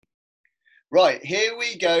Right, here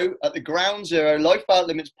we go at the Ground Zero Life Without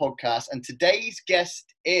Limits podcast, and today's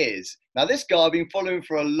guest is, now this guy I've been following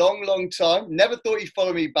for a long, long time, never thought he'd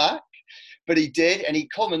follow me back, but he did, and he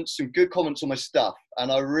comments some good comments on my stuff,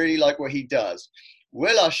 and I really like what he does.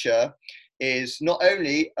 Will Usher is not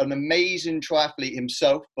only an amazing triathlete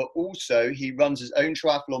himself, but also he runs his own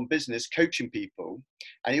triathlon business coaching people,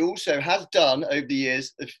 and he also has done over the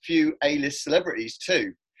years a few A-list celebrities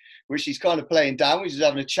too, which he's kind of playing down. We were just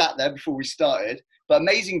having a chat there before we started. But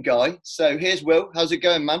amazing guy. So here's Will. How's it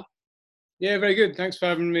going, man? Yeah, very good. Thanks for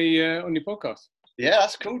having me on your podcast. Yeah,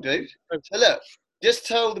 that's cool, dude. So look, just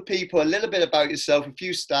tell the people a little bit about yourself, a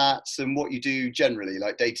few stats and what you do generally,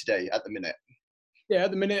 like day to day at the minute. Yeah,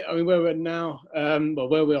 at the minute, I mean, where we're now,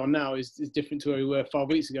 where we are now is different to where we were 5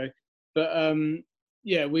 weeks ago. But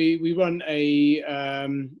yeah, we run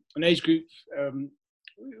an age group.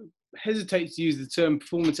 Hesitate to use the term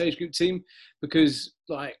performance age group team because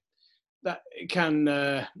like that it can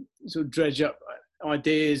sort of dredge up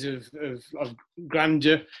ideas of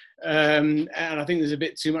grandeur, and I think there's a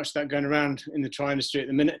bit too much of that going around in the tri industry at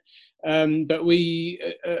the minute. But we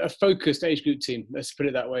a focused age group team. Let's put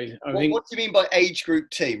it that way. What do you mean by age group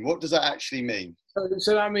team? What does that actually mean?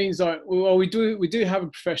 So that means like we do have a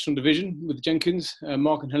professional division with Jenkins,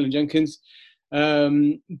 Mark and Helen Jenkins.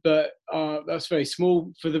 But that's very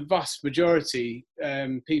small. For the vast majority,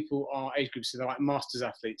 people are age groups, so they're like masters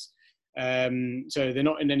athletes. So they're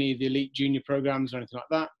not in any of the elite junior programs or anything like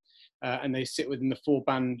that, and they sit within the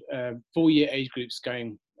 4-year age groups,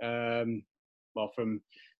 going from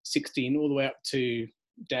 16 all the way up to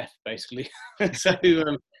death, basically. So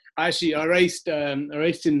actually, I raced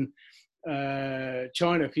in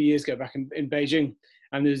China a few years ago, back in Beijing.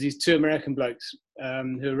 And there's these two American blokes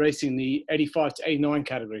who are racing the 85 to 89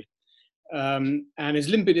 category. And it's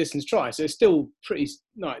Olympic distance tri, so it's still pretty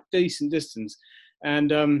decent distance.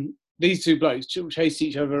 And these two blokes chased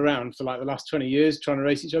each other around for like the last 20 years, trying to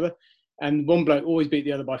race each other. And one bloke always beat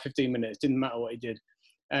the other by 15 minutes, didn't matter what he did.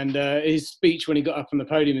 And his speech when he got up on the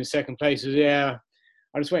podium in second place was, yeah,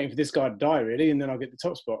 I'm just waiting for this guy to die, really, and then I'll get the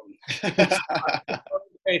top spot.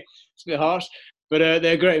 It's a bit harsh. But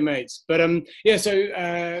they're great mates. But so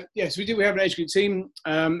we have an age group team.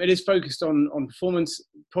 It is focused on performance.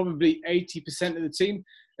 Probably 80% of the team,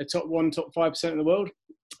 the top 5% in the world.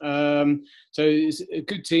 So it's a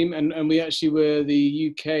good team, and we actually were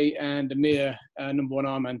the UK and EMEA number one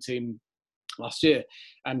Ironman team last year,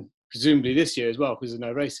 and presumably this year as well, because there's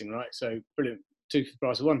no racing, right? So brilliant, 2 for the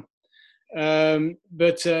price of 1.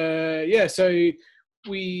 So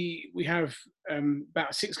we have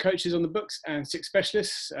about 6 coaches on the books and 6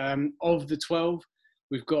 specialists. Of the 12,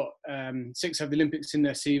 we've got 6 have the Olympics in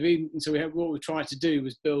their CV. And so what we tried to do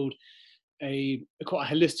was build a quite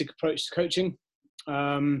a holistic approach to coaching.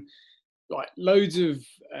 Like loads of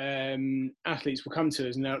athletes will come to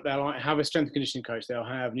us and they'll like have a strength and conditioning coach. They'll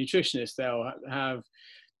have nutritionists. They'll have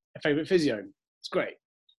a favourite physio. It's great.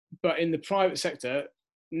 But in the private sector,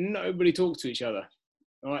 nobody talks to each other.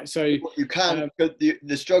 All right, so you can.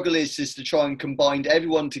 The struggle is to try and combine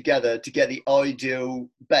everyone together to get the ideal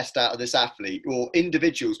best out of this athlete or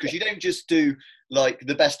individuals, because you don't just do like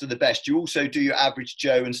the best of the best. You also do your average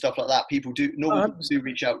Joe and stuff like that. People do normally do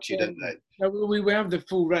reach out to you, don't they? No, we have the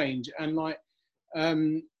full range, and like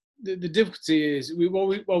the difficulty is we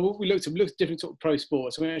looked at different sort of pro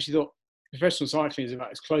sports, and we actually thought professional cycling is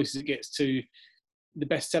about as close as it gets to the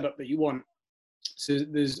best setup that you want. So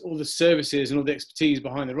there's all the services and all the expertise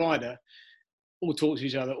behind the rider, all talk to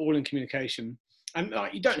each other, all in communication. And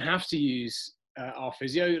like, you don't have to use our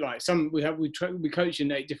physio. Like we coach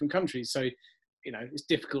in 8 different countries, so you know it's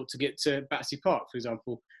difficult to get to Battersea Park, for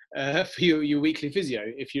example, for your weekly physio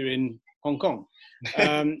if you're in Hong Kong.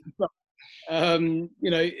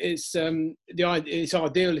 It's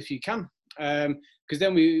ideal if you can, because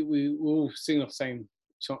then we all sing off the same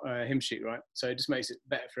hymn sheet, right? So it just makes it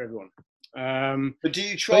better for everyone. But do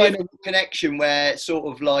you try a connection where sort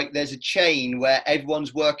of like there's a chain where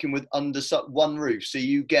everyone's working with under one roof, so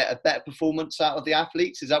you get a better performance out of the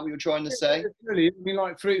athletes? Is that what you're trying to say? Really, I mean,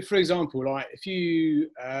 like for example, like if you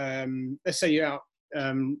let's say you're out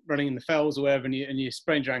running in the fells or wherever, and you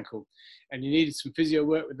sprained your ankle, and you needed some physio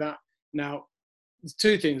work with that. Now, there's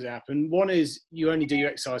 2 things that happen. One is you only do your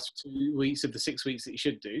exercise for 2 weeks of the 6 weeks that you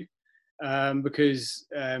should do, because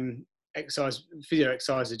physio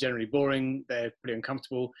exercises are generally boring, they're pretty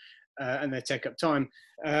uncomfortable, and they take up time.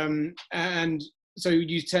 And so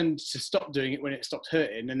you tend to stop doing it when it stops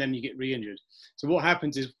hurting, and then you get re-injured. So what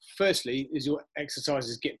happens is, firstly, is your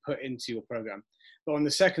exercises get put into your program. But on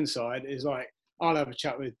the second side is like, I'll have a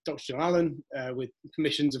chat with Dr. John Allen, with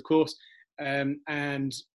permissions, of course,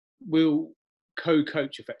 and we'll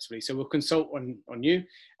co-coach effectively. So we'll consult on you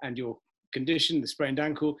and your condition, the sprained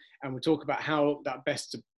ankle, and we'll talk about how that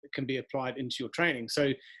best can be applied into your training. So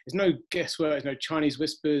there's no guesswork, there's no Chinese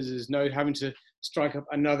whispers, there's no having to strike up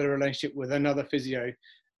another relationship with another physio.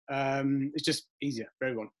 It's just easier for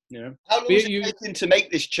everyone, you know. How long has it taken to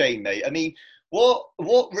make this change, mate? I mean, what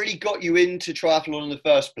really got you into triathlon in the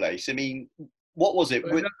first place? I mean, what was it?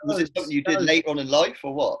 Was it something you did later on in life,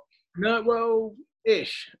 or what? No, well,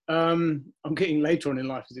 ish. I'm getting later on in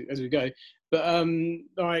life as we go. But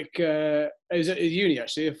it was at uni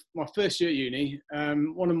actually. My first year at uni,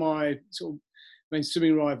 one of my sort of main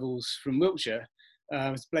swimming rivals from Wiltshire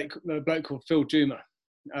was a bloke called Phil Juma.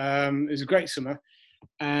 He was a great swimmer,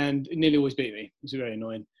 and he nearly always beat me. It was very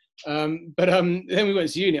annoying. But then we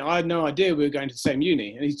went to uni. I had no idea we were going to the same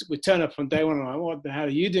uni, and we turned up on day one. And I'm like, "What the hell are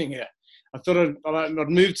you doing here?" I thought I'd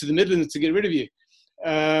moved to the Midlands to get rid of you.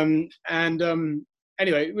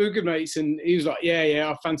 Anyway, we were good mates, and he was like,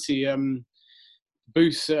 "Yeah, I fancy."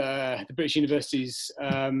 Booth, the British University's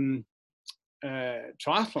triathlon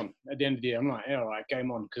at the end of the year. I'm like, yeah, all right,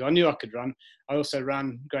 game on, because I knew I could run. I also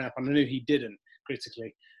ran growing up, and I knew he didn't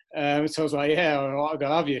critically. So I was like, yeah, all right, I'll go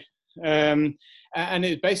have you. And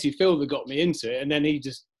it was basically Phil that got me into it, and then he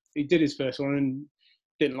did his first one and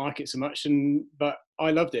didn't like it so much, but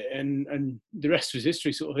I loved it, and the rest was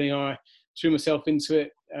history, sort of thing. I threw myself into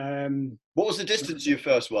it. What was the distance of your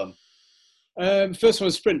first one? First one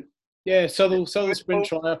was sprint. Yeah, Southall sprint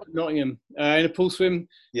try up at Nottingham in a pool swim,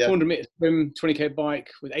 400 metre swim, 20k bike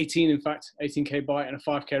with 18k bike and a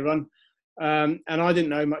 5k run. And I didn't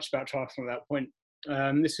know much about triathlon at that point.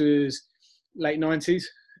 This was late 90s,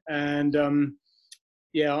 and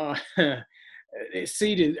it's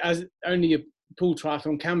seeded as only a pool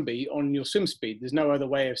triathlon can be on your swim speed. There's no other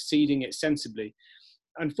way of seeding it sensibly.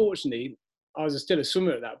 Unfortunately, I was still a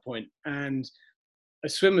swimmer at that point, and a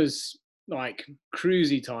swimmer's like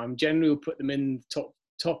cruisy time generally will put them in top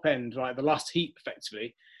end, like the last heat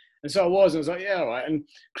effectively. And so I was like, yeah, all right, and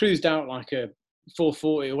cruised out like a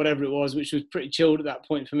 440 or whatever it was, which was pretty chilled at that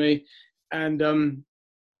point for me. And I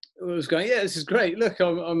was going, yeah, this is great. Look,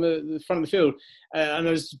 I'm at the front of the field, and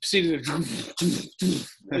I was proceeding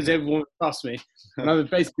as everyone passed me, and I was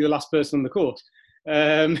basically the last person on the course.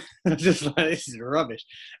 Just like, this is rubbish.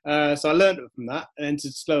 So I learned from that and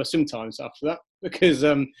entered slower swim times after that, because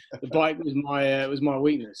the bike was my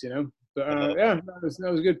weakness, you know. But that was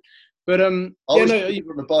good. But I was on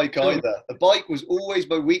the bike either. The bike was always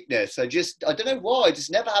my weakness. I don't know why. I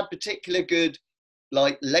just never had particular good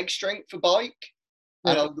like leg strength for bike.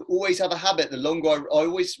 And I would always have a habit. The longer I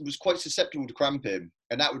always was quite susceptible to cramping,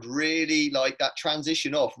 and that would really like that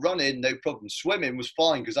transition off. Running, no problem. Swimming was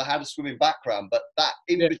fine because I had a swimming background, but that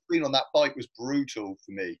in between on that bike was brutal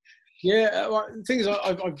for me. Yeah, well, the thing is,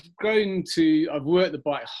 I've worked the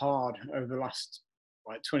bike hard over the last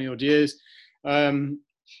like 20 odd years, and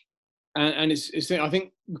it's I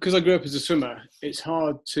think because I grew up as a swimmer, it's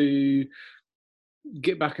hard to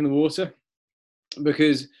get back in the water,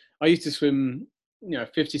 because I used to swim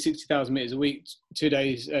 50,000-60,000 meters a week, 2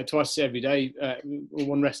 days, twice every day, or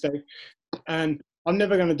one rest day. And I'm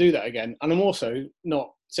never going to do that again. And I'm also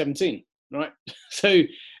not 17, right? So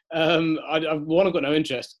I've got no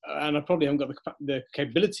interest, and I probably haven't got the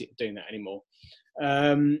capability of doing that anymore.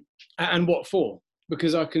 And what for?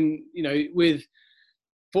 Because I can, with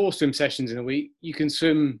 4 swim sessions in a week, you can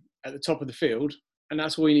swim at the top of the field, and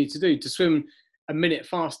that's all you need to do. To swim a minute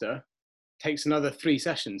faster takes another 3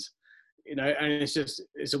 sessions. And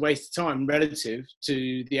it's a waste of time relative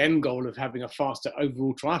to the end goal of having a faster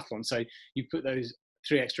overall triathlon. So you put those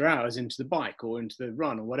 3 extra hours into the bike or into the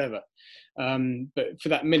run or whatever. But for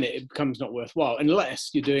that minute, it becomes not worthwhile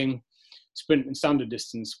unless you're doing sprint and standard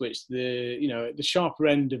distance, which the sharper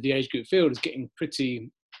end of the age group field is getting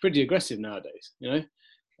pretty aggressive nowadays. Yeah.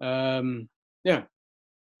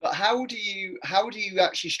 But how do you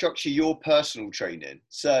actually structure your personal training?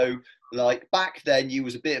 So like back then you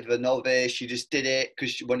was a bit of a novice, you just did it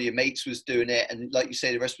because one of your mates was doing it, and like you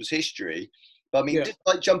say, the rest was history. But I mean, just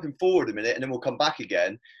like jumping forward a minute and then we'll come back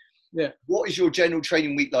again. Yeah. What is your general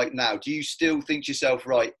training week like now? Do you still think to yourself,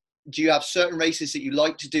 right, do you have certain races that you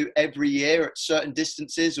like to do every year at certain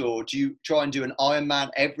distances, or do you try and do an Ironman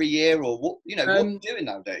every year, or what what are you doing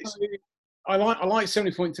nowadays? I like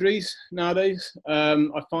 70.3s nowadays.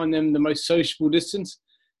 I find them the most sociable distance.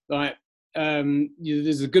 Like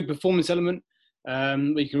there's a good performance element where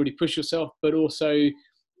you can really push yourself, but also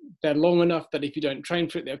they're long enough that if you don't train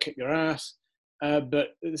for it, they'll kick your ass.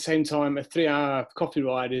 But at the same time, a 3-hour coffee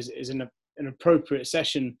ride is an appropriate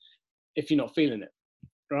session if you're not feeling it,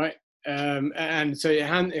 right? And so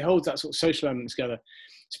it holds that sort of social element together.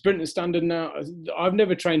 sprint and standard now. I've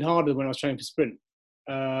never trained harder when I was training for sprint,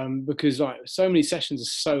 because like so many sessions are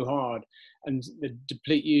so hard and they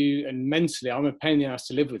deplete you, and mentally I'm a pain in the ass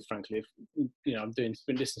to live with, frankly, if you know I'm doing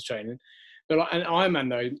sprint distance training. But like an Ironman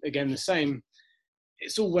though, again the same.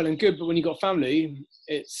 It's all well and good, but when you've got family,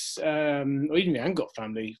 it's or even if you haven't got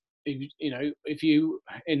family, if you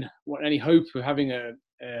want any hope of having a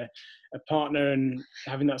partner and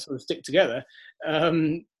having that sort of stick together,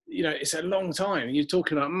 it's a long time. You're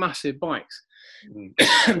talking about massive bikes.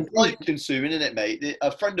 Life consuming, isn't it, mate?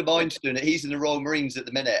 A friend of mine's doing it. He's in the Royal Marines at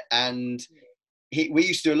the minute, and we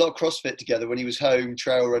used to do a lot of CrossFit together when he was home,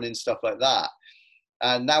 trail running, stuff like that.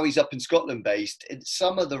 And now he's up in Scotland based.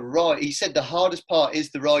 Some of the ride, he said the hardest part is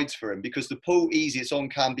the rides for him, because the pool, easy, it's on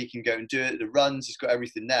camp, he can go and do it. The runs, he's got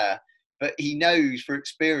everything there. But he knows for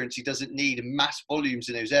experience he doesn't need mass volumes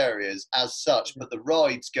in those areas as such. But the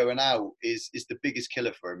rides going out is the biggest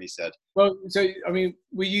killer for him, he said. Well, so, I mean,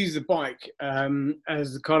 we use the bike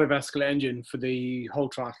as the cardiovascular engine for the whole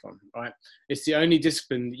triathlon, right? It's the only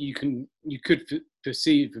discipline that you could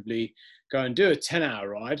perceivably go and do a 10-hour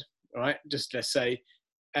ride, right? Just let's say,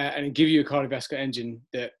 and give you a cardiovascular engine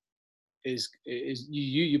that is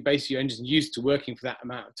you basically your engine's used to working for that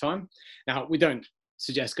amount of time. Now, we don't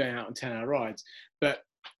suggest going out on 10-hour rides, but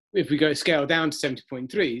if we go scale down to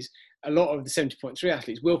 70.3s, a lot of the 70.3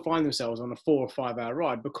 athletes will find themselves on a 4 or 5 hour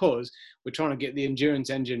ride, because we're trying to get the endurance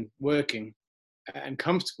engine working and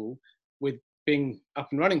comfortable with being up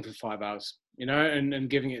and running for 5 hours, and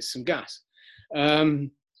giving it some gas.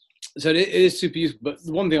 So it is super useful. But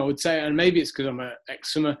the one thing I would say, and maybe it's because I'm an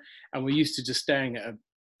ex-swimmer and we're used to just staring at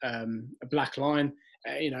a black line,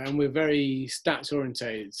 and we're very stats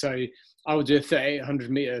orientated. So I would do a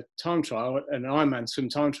 3,800 meter time trial, an Ironman swim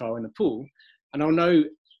time trial in the pool, and I'll know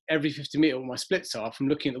every 50 meter what my splits are from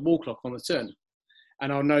looking at the wall clock on the turn.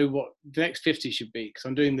 And I'll know what the next 50 should be, because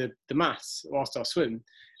I'm doing the maths whilst I swim,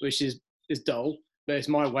 which is dull, but it's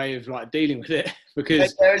my way of like dealing with it.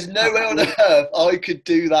 Because there is no way on earth I could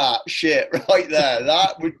do that shit right there.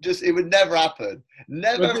 That would it would never happen.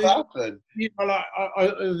 Never happen.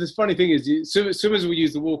 The funny thing is, swimmers will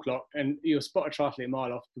use the wall clock, and you'll spot a triathlete a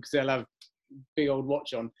mile off because they'll have a big old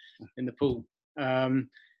watch on in the pool. And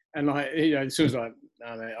like, the swimmer's like,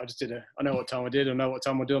 no, mate, I know what time I did, I know what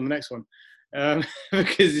time I'll do on the next one.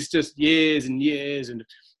 Because it's just years and years and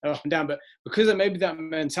up and down. But because of maybe that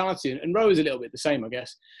mentality, and row is a little bit the same, I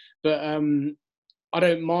guess. But I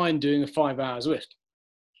don't mind doing a 5 hours Zwift.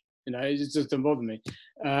 It just doesn't bother me.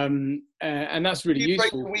 And that's really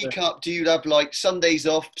useful. Break the week up, do you have like Sundays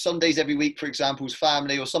off, Sundays every week, for example, as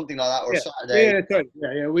family or something like that, or a Saturday? Yeah,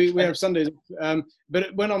 totally. Yeah. We have Sundays.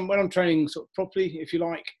 But when I'm training sort of properly, if you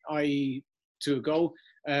like, i.e. to a goal,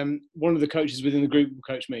 one of the coaches within the group will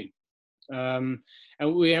coach me. And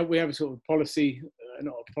we have a sort of policy,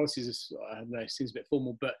 not a policy, I don't know, it seems a bit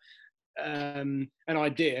formal, but an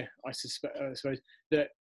idea, I suppose, that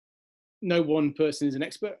no one person is an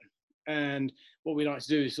expert. And what we like to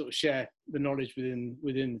do is sort of share the knowledge within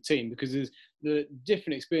the team, because there's the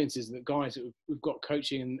different experiences that guys that we've got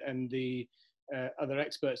coaching and the other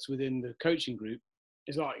experts within the coaching group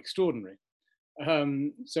is like extraordinary.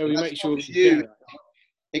 So we make sure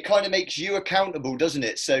it kind of makes you accountable, doesn't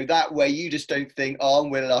it? So that way you just don't think, I'm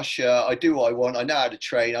Will Usher, I do what I want, I know how to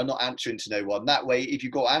train, I'm not answering to no one. That way, if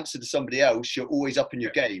you've got to answer to somebody else, you're always up in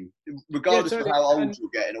your game, regardless of how old you're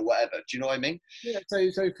getting or whatever. Do you know what I mean? Yeah,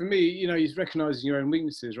 so for me, you're recognising your own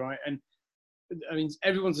weaknesses, right? And I mean,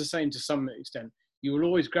 everyone's the same to some extent. You will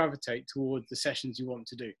always gravitate towards the sessions you want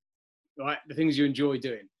to do, right? The things you enjoy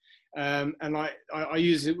doing. And I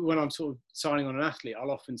use it when I'm sort of signing on an athlete. I'll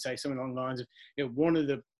often say something along the lines of, one of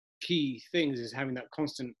the key things is having that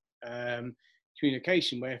constant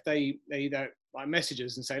communication, where if they either like message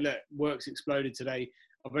us and say, look, work's exploded today,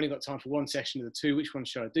 I've only got time for one session of the two, which one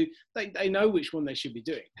should I do? They know which one they should be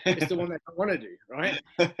doing. It's the one they don't want to do, right?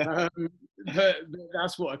 But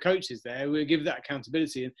that's what a coach is there. We give that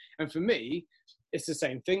accountability. And for me, it's the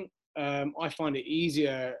same thing. I find it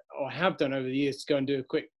easier, or have done over the years, to go and do a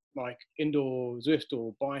quick like indoor Zwift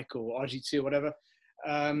or bike or RGT or whatever,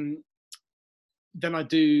 than I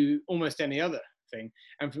do almost any other thing.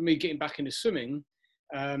 And for me, getting back into swimming,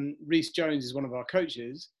 Reece Jones is one of our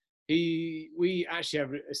coaches. We actually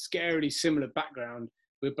have a scarily similar background.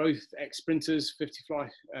 We're both ex-sprinters, 50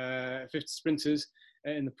 sprinters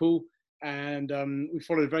in the pool, and we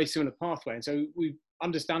followed a very similar pathway. And so we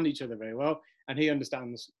understand each other very well, and he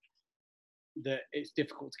understands that it's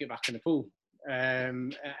difficult to get back in the pool.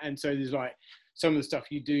 And so there's like some of the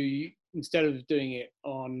stuff you do, instead of doing it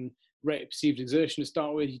on rate of perceived exertion to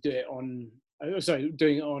start with, you do it on,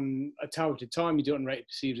 doing it on a targeted time, you do it on rate of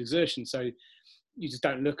perceived exertion. So you just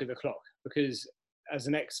don't look at the clock, because as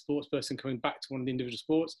an ex-sports person coming back to one of the individual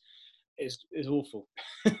sports is awful,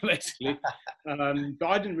 basically. But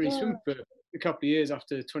I didn't really swim for a couple of years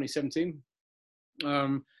after 2017.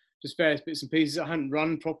 Just various bits and pieces. I hadn't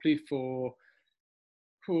run properly for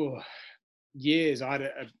years. I had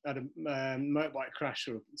a motorbike crash,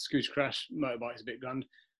 or scooter crash. Motorbike's a bit grand.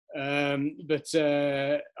 But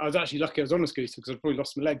I was actually lucky I was on a scooter, because I'd probably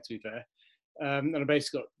lost my leg, to be fair. And I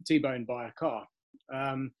basically got T-boned by a car.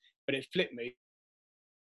 But it flipped me.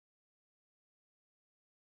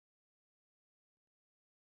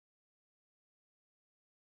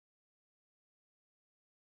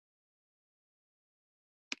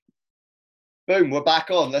 Boom, we're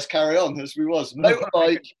back on. Let's carry on as we was.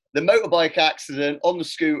 Motorbike, the motorbike accident on the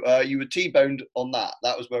scooter, you were T-boned on that.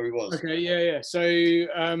 That was where we was. Okay, yeah. So,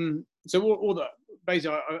 all that,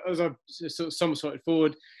 basically, as I sort of somersaulted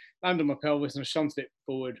forward, landed on my pelvis and I shunted it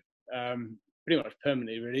forward, pretty much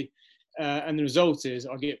permanently, really. And the result is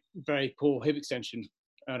I get very poor hip extension,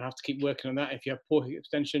 and I have to keep working on that. If you have poor hip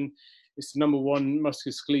extension, it's the number one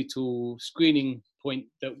musculoskeletal screening point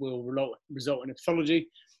that will result in a pathology.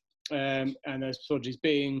 And those pathologies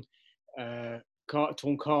being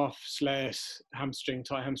torn calf, SLES, hamstring,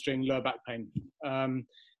 tight hamstring, lower back pain.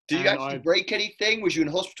 Did you actually break anything? Was you in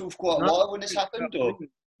hospital for quite a while when this happened? Or?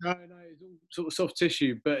 No, it's all sort of soft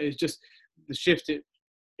tissue, but it's just the shift. It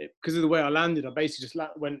because of the way I landed, I basically just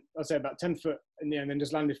went, I'd say about 10 foot in the end, and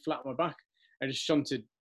just landed flat on my back. I just shunted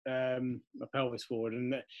my pelvis forward,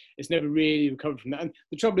 and it's never really recovered from that. And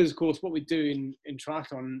the trouble is, of course, what we do in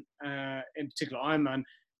triathlon, in particular Ironman,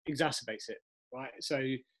 exacerbates it, right? So,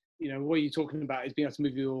 what you're talking about is being able to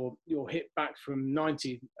move your hip back from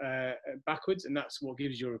 90 backwards, and that's what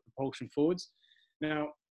gives you a propulsion forwards. Now,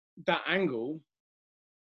 that angle,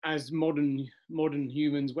 as modern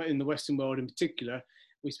humans in the Western world in particular,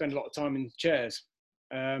 we spend a lot of time in chairs.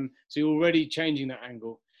 So you're already changing that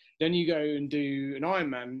angle. Then you go and do an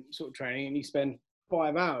Ironman sort of training, and you spend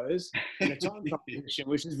 5 hours in a time position,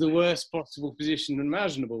 which is the worst possible position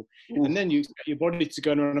imaginable. Ooh. And then you expect your body to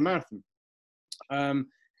go and run a marathon.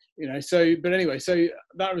 But anyway, so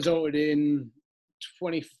that resulted in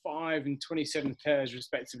 25 and 27 tears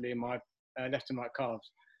respectively in my left and right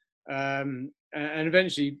calves. And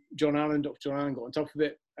eventually Dr. John Allen got on top of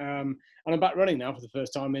it. And I'm back running now for the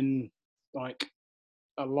first time in like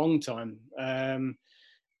a long time, and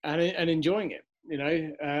enjoying it.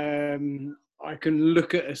 I can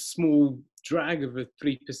look at a small drag of a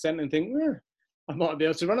 3% and think, I might be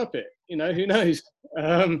able to run up it. Who knows?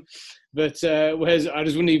 But whereas I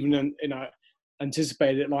just wouldn't even,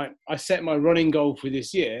 anticipate it. Like, I set my running goal for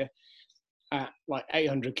this year at like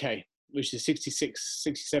 800k, which is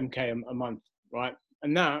 67k a month, right?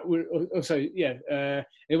 And that would also, it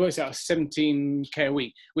works out 17k a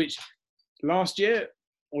week, which last year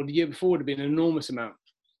or the year before would have been an enormous amount.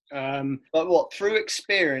 But what, through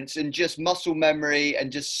experience and just muscle memory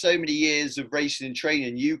and just so many years of racing and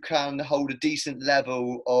training, you can hold a decent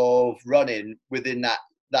level of running within that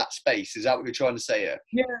space. Is that what you're trying to say here?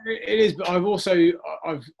 Yeah, it is. But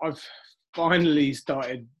I've finally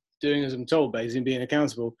started doing as I'm told, basically being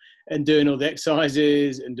accountable and doing all the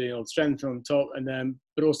exercises and doing all the strength on top, and then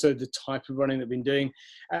but also the type of running that I've been doing.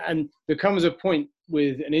 And there comes a point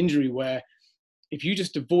with an injury where if you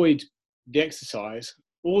just avoid the exercise,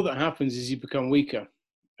 all that happens is you become weaker,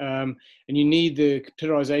 and you need the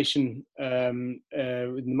capitalization with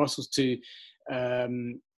the muscles to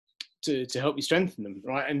help you strengthen them,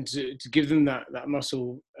 right, and to give them that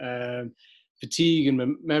muscle fatigue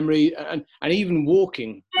and memory, and even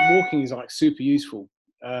walking is like super useful.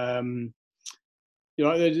 Like,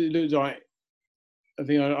 I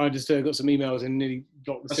think I just got some emails and nearly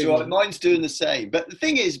blocked the signal. That's right, mine's doing the same. But the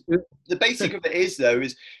thing is, the basic of it is though,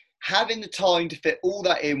 is having the time to fit all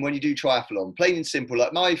that in when you do triathlon. Plain and simple.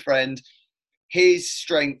 Like my friend, his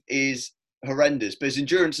strength is horrendous, but his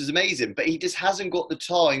endurance is amazing. But he just hasn't got the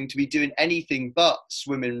time to be doing anything but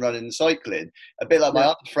swimming, running, and cycling. A bit like my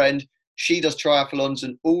other friend, she does triathlons,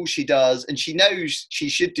 and all she does, and she knows she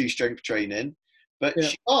should do strength training, but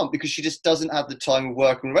she can't because she just doesn't have the time of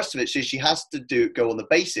work and the rest of it. So she has to go on the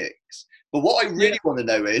basics. But what I really want to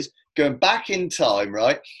know is going back in time,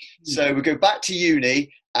 right? So we go back to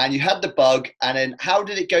uni, and you had the bug, and then how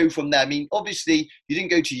did it go from there? I mean, obviously, you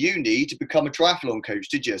didn't go to uni to become a triathlon coach,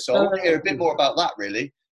 did you? So I want to hear a bit more about that,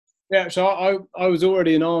 really. Yeah, so I was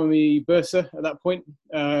already an army bursa at that point,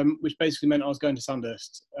 which basically meant I was going to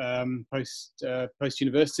Sandhurst post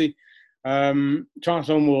university.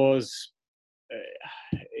 Triathlon was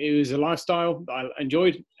it was a lifestyle that I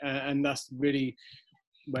enjoyed, and that's really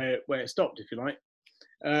where it stopped, if you like.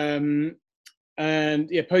 And And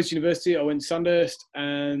yeah, post university, I went to Sandhurst,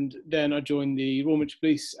 and then I joined the Royal Military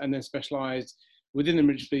Police, and then specialised within the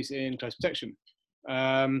military police in close protection.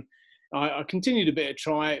 I continued a bit of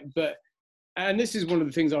try, and this is one of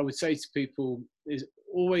the things I would say to people is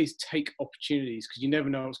always take opportunities, because you never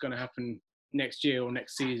know what's going to happen next year or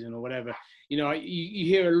next season or whatever. You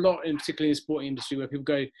hear a lot, in particularly in the sporting industry, where people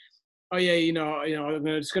go, "Oh yeah, I'm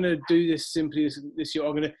just going to do this simply this year.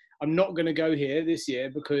 I'm not going to go here this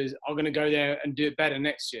year because I'm going to go there and do it better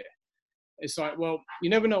next year." It's like, well, you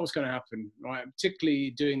never know what's going to happen, right?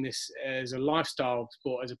 Particularly doing this as a lifestyle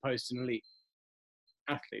sport as opposed to an elite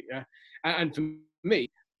athlete. Yeah, and for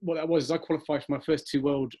me, what that was is I qualified for my first 2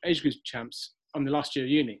 world age group champs on the last year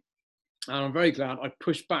of uni, and I'm very glad I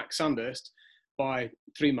pushed back Sandhurst by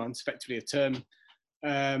 3 months, effectively a term,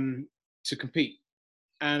 to compete.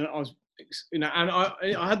 And I was, and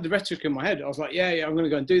I had the rhetoric in my head. I was like, yeah, I'm going to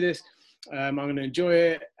go and do this. I'm going to enjoy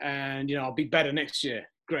it, and I'll be better next year.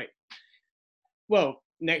 Great. Well,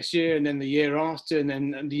 next year, and then the year after, and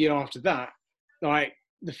then the year after that, like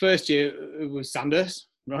the first year it was Sandhurst,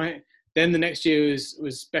 right? Then the next year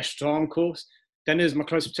was special arm course. Then there was my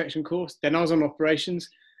close protection course. Then I was on operations,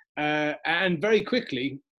 and very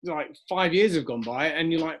quickly, like 5 years have gone by,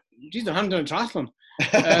 and you're like, geez, I haven't done a triathlon.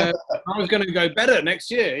 I was going to go better next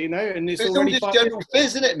year, and it's already all just general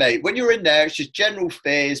fizz, isn't it, mate? When you're in there, it's just general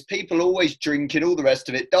fizz. People always drinking, all the rest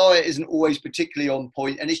of it. Diet isn't always particularly on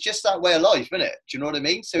point, and it's just that way of life, isn't it? Do you know what I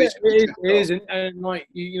mean? So it is, and like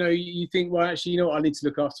you think, well, actually, I need to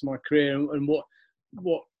look after my career, and what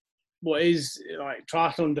is like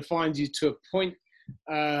triathlon defines you to a point.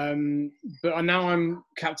 But now I'm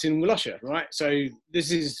Captain Will Usher, right? So this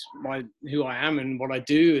is who I am and what I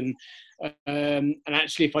do, and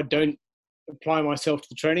actually, if I don't apply myself to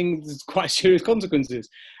the training, there's quite serious consequences.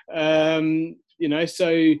 It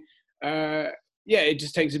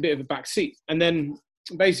just takes a bit of a back seat. And then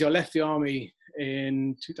basically, I left the army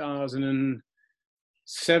in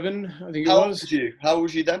 2007, I think it was. How old were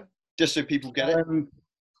you then? Just so people get it.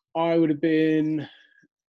 I would have been.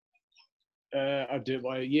 I'd do it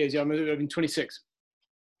by years. Yeah, I've been 26.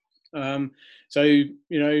 It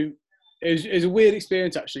was a weird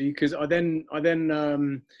experience actually, because I went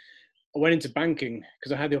into banking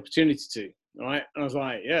because I had the opportunity to. Right, and I was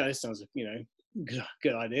like, yeah, this sounds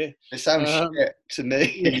good idea. It sounds shit to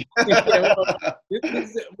me.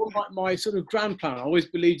 My sort of grand plan. I always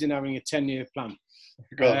believed in having a 10-year plan.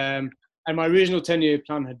 And my original 10-year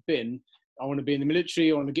plan had been, I want to be in the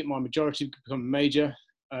military. I want to get my majority to become a major.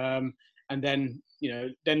 And then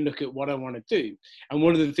look at what I want to do. And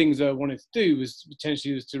one of the things I wanted to do was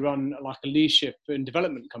to run like a leadership and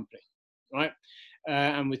development company, right?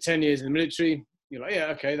 And with 10 years in the military, you're like,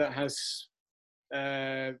 yeah, okay, that has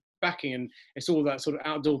backing, and it's all that sort of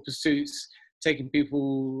outdoor pursuits, taking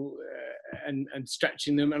people and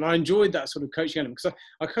stretching them. And I enjoyed that sort of coaching element, because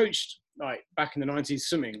I coached like back in the 90s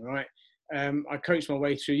swimming, right? I coached my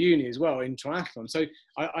way through uni as well in triathlon. So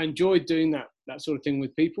I enjoyed doing that sort of thing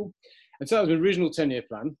with people. And so that was my original 10-year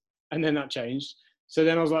plan, and then that changed. So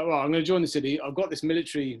then I was like, well, I'm going to join the city. I've got this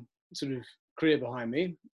military sort of career behind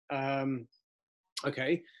me.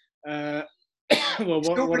 Okay. Well, You're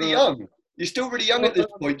still really young at this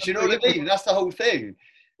point. Do you know what I mean? That's the whole thing.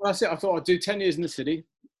 Well, that's it. I thought I'd do 10 years in the city,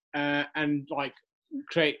 and like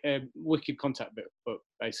create a wicked contact book,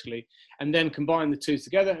 basically, and then combine the two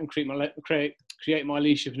together and create my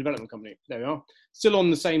leadership and development company. There we are. Still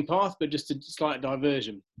on the same path, but just a slight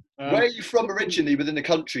diversion. Where are you from originally within the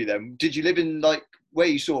country then? Did you live in where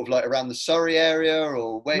you sort of like around the Surrey area,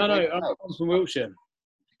 or where? No, I'm from Wiltshire.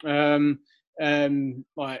 I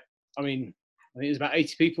think there's about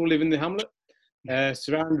 80 people live in the hamlet,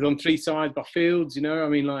 surrounded on 3 sides by fields. There's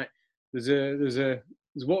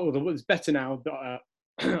better now,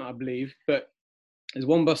 I believe, but there's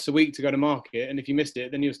 1 bus a week to go to market, and if you missed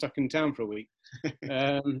it, then you're stuck in town for a week.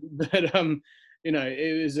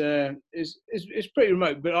 It's pretty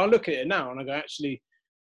remote. But I look at it now and I go, actually,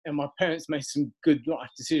 and my parents made some good life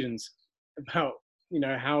decisions about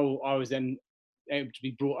how I was then able to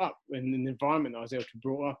be brought up in the environment that I was able to be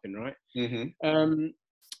brought up in, right? Mm-hmm.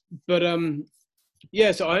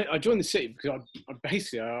 So I joined the city because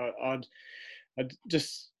I'd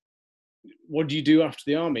just, what do you do after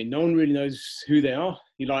the army? No one really knows who they are.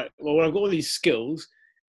 You're like, well, I've got all these skills,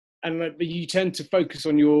 but you tend to focus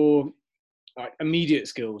on your immediate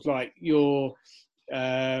skills, like you're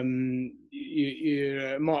a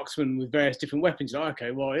marksman with various different weapons. Like,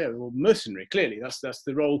 okay, mercenary. Clearly, that's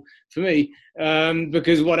the role for me.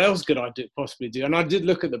 Because what else could I possibly do? And I did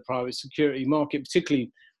look at the private security market,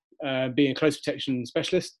 particularly being a close protection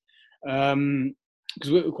specialist, because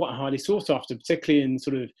we were quite highly sought after, particularly in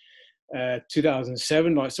sort of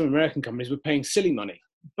 2007, like some American companies were paying silly money,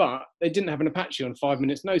 but they didn't have an Apache on 5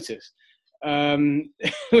 minutes notice,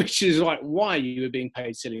 which is like why you were being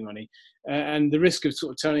paid silly money. And the risk of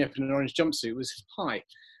sort of turning up in an orange jumpsuit was high.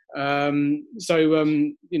 I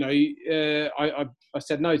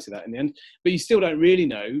said no to that in the end, but you still don't really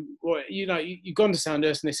know what, you've gone to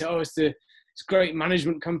Sandhurst and they say, oh, it's a great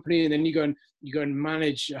management company. And then you go and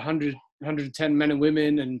manage 110 men and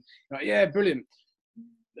women, and like, yeah, brilliant.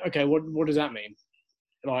 Okay, what does that mean?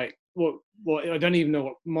 Like, what I don't even know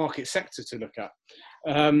what market sector to look at.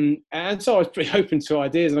 And so I was pretty open to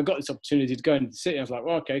ideas, and I got this opportunity to go into the city. I was like,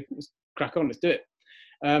 well, okay, let's crack on, let's do it.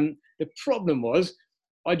 The problem was,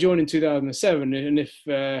 I joined in 2007, and if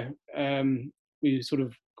we sort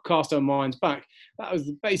of cast our minds back, that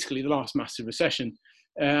was basically the last massive recession.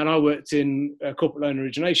 And I worked in corporate loan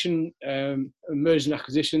origination, mergers and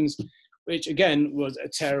acquisitions, which again was a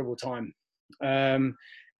terrible time.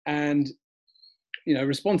 And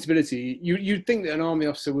responsibility. You'd think that an army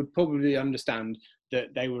officer would probably understand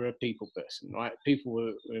that they were a people person, right? People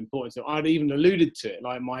were important. So I'd even alluded to it,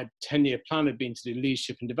 like my 10-year plan had been to do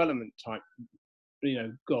leadership and development type,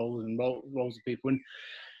 goals and roles of people. And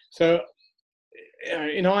so,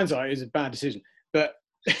 in hindsight, it was a bad decision. But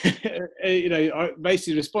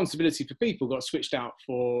basically, responsibility for people got switched out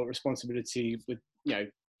for responsibility with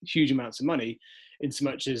huge amounts of money, in so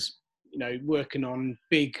much as working on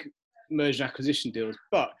big merger and acquisition deals.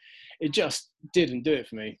 But it just didn't do it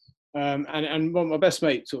for me. And my best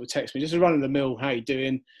mate sort of texted me, just a run of the mill, how you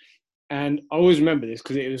doing? And I always remember this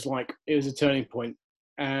because it was a turning point.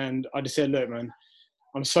 And I just said, look, man,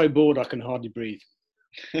 I'm so bored I can hardly breathe.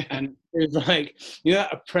 And it was like,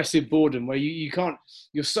 that oppressive boredom where you can't,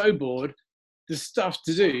 you're so bored, there's stuff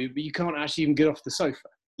to do, but you can't actually even get off the sofa.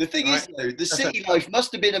 The thing is, though, the city life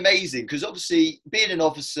must have been amazing, because obviously being an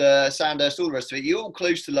officer, Sandhurst, all the rest of it, you're all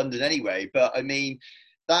close to London anyway. But I mean,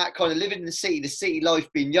 that kind of living in the city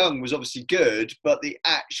life, being young was obviously good, but the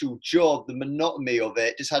actual job, the monotony of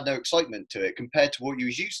it just had no excitement to it compared to what you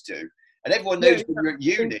was used to. And everyone knows when you're at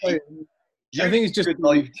uni, I think it's just a good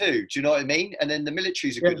life too. Do you know what I mean? And then the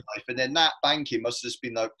military's a good life, and then that banking must have just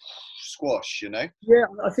been like squash, Yeah,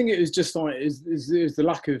 I think it was just like it was the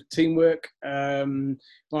lack of teamwork.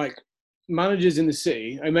 Like managers in the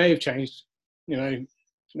city, they may have changed. They're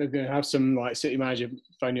going to have some like city manager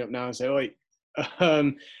phone you up now and say, "Oi,"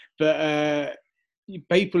 but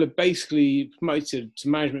people are basically promoted to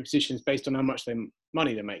management positions based on how much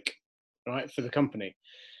money they make, right, for the company,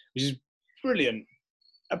 which is brilliant.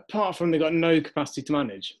 Apart from they've got no capacity to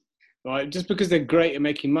manage, right? Just because they're great at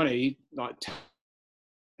making money, like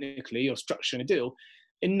technically or structuring a deal,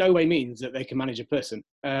 in no way means that they can manage a person.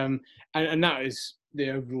 And that is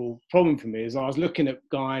the overall problem for me. Is I was looking at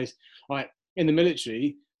guys like in the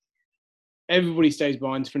military, everybody stays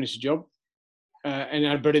behind to finish a job,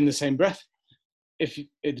 but in the same breath, if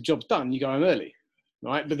the job's done, you go home early,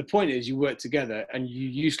 right? But the point is, you work together and you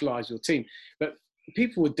utilize your team. But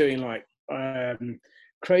people were doing like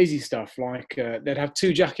crazy stuff, like they'd have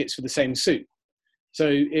two jackets for the same suit, so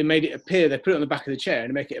it made it appear, they put it on the back of the chair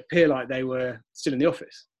and make it appear like they were still in the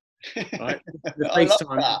office, right? I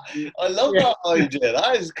love that idea.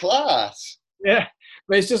 That is class. Yeah,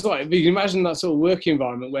 but it's just like, you can imagine that sort of work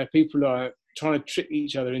environment where people are trying to trick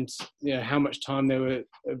each other into how much time they were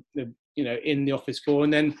in the office for.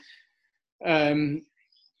 And then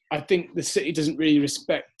I think the city doesn't really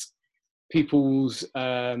respect people's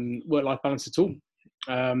work-life balance at all.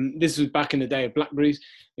 This was back in the day of BlackBerries,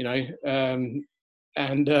 and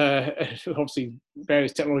obviously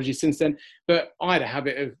various technologies since then. But I had a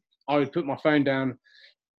habit of, I would put my phone down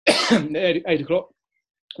at 8 o'clock,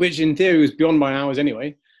 which in theory was beyond my hours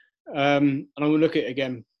anyway, and I would look at it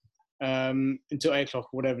again until 8 o'clock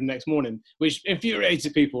or whatever the next morning, which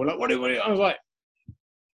infuriated people. Like, what? I was like,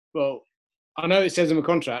 well, I know it says in the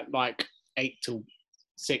contract like 8 till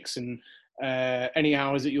 6 and any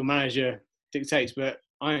hours that your manager dictates, but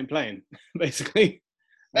I ain't playing, basically.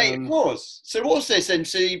 Mate, of course. So what's this then?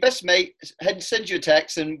 So your best mate sends you a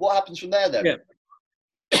text, and what happens from there then? Yeah.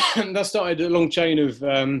 That started a long chain of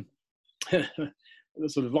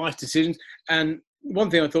sort of life decisions. And one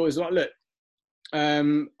thing I thought is like, look,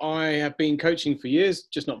 I have been coaching for years,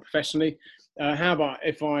 just not professionally. How about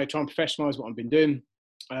if I try and professionalise what I've been doing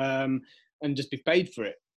and just be paid for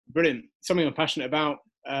it? Brilliant. Something I'm passionate about.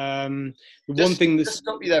 Just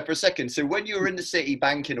stop you there for a second. So when you were in the city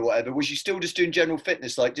banking or whatever, was you still just doing general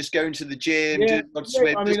fitness, like just going to the gym,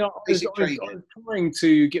 swim? I mean, I was trying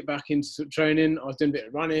to get back into training. I was doing a bit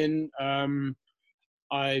of running.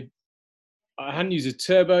 I hadn't used a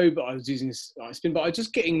turbo, but I was using spin. But I was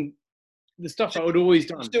just getting the stuff I would always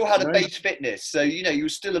done. You still had you a know? base fitness, so you were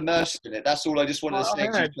still immersed in it. That's all I just wanted to say.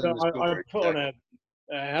 I had, but I put on a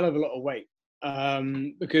hell of a lot of weight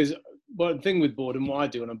because the thing with boredom, what I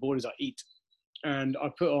do when I'm bored is I eat, and I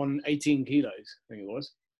put on 18 kilos, I think it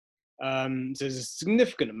was. So there's a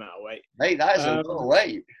significant amount of weight. Mate, that is a lot of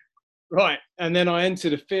weight. Right, and then I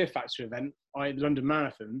entered a Fear Factor event, London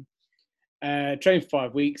Marathon, trained for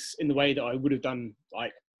 5 weeks in the way that I would have done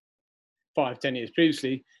like 5-10 years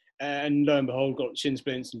previously, and lo and behold, got shin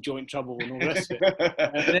splints and joint trouble and all the rest of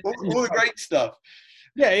it. all the great stuff.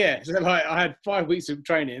 Yeah. So like, I had 5 weeks of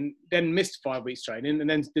training, then missed 5 weeks training, and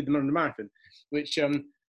then did the London Marathon, which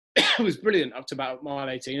was brilliant up to about mile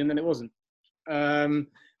 18, and then it wasn't. And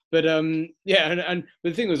the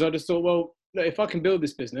thing was, I just thought, well, look, if I can build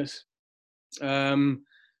this business in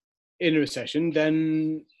a recession,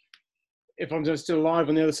 then if I'm still alive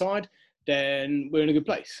on the other side, then we're in a good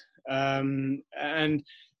place. And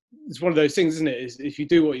it's one of those things, isn't it? Is if you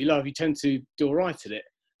do what you love, you tend to do all right at it.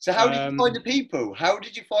 So how did you find the people? How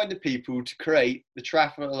did you find the people to create the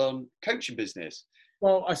triathlon coaching business?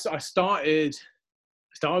 Well, I started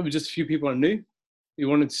with just a few people I knew. We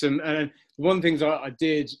wanted some, and one of the things I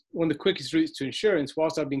did, one of the quickest routes to insurance,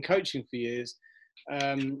 whilst I've been coaching for years,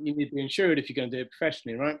 you need to be insured if you're going to do it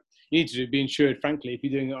professionally, right? You need to be insured, frankly, if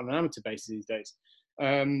you're doing it on an amateur basis these days.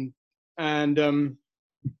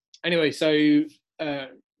 Anyway, so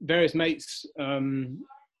various mates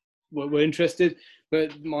were interested, but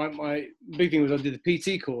my big thing was I did the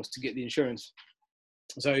PT course to get the insurance.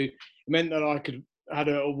 So it meant that I had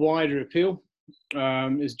a wider appeal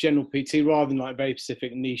as general PT rather than like very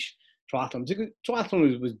specific niche triathlon.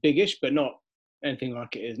 Triathlon was biggish, but not anything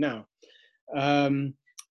like it is now. And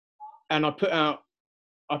I put out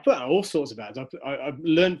all sorts of ads. I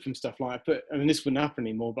learned from stuff like this wouldn't happen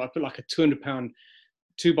anymore, but I put like a £200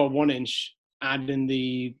 2x1 inch ad in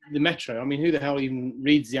the Metro. I mean, who the hell even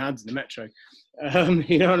reads the ads in the Metro?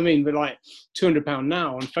 You know what I mean? But like £200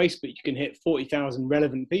 now on Facebook, you can hit 40,000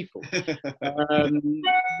 relevant people. But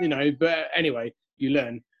anyway, you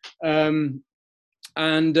learn.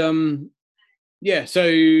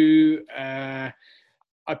 So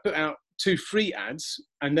I put out 2 free ads,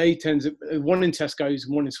 and they one in Tesco's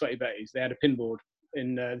and one in Sweaty Betty's. They had a pinboard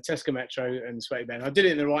in the Tesco Metro and the Sweaty Betty. I did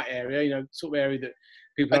it in the right area, sort of area that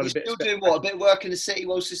people had a bit. Still doing what? A bit of work in the city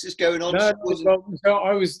whilst this is going on? So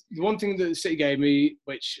I was, the one thing that the city gave me,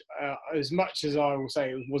 which as much as I will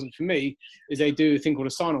say it wasn't for me, is they do a thing called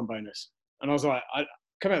a sign-on bonus. And I was like, I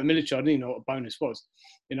come out of the military, I didn't even know what a bonus was.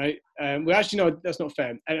 Well, actually, no, that's not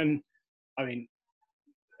fair. And I mean,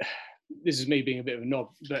 this is me being a bit of a knob,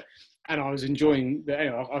 and I was enjoying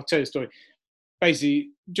anyway, I'll tell you the story. Basically,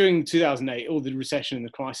 during 2008, all the recession and the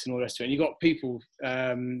crisis and all the rest of it, and you got people,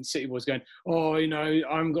 city boys going, oh, I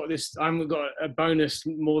haven't got a bonus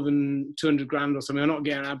more than 200 grand or something. I'm not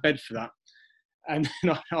getting out of bed for that. And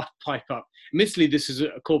then I pipe up. Admittedly, this is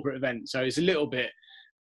a corporate event, so it's a little bit,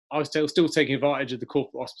 I was still taking advantage of the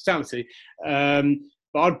corporate hospitality. But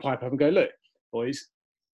I'd pipe up and go, look, boys,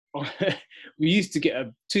 we used to get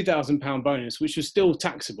a £2,000 bonus, which was still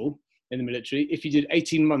taxable in the military if you did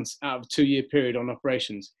 18 months out of a 2-year period on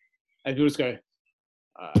operations. And people just go,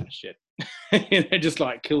 shit. They just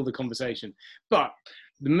like kill the conversation. But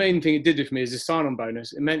the main thing it did for me is a sign-on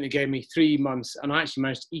bonus. It meant it gave me 3 months, and I actually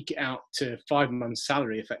managed to eke it out to 5 months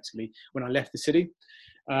salary effectively when I left the city.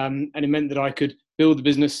 And it meant that I could build the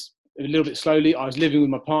business a little bit slowly. I was living with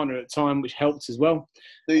my partner at the time, which helped as well.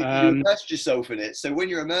 So you immersed yourself in it. So when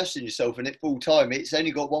you're immersing yourself in it full time, it's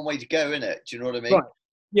only got one way to go, isn't it? Do you know what I mean? Right.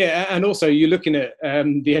 Yeah, and also you're looking at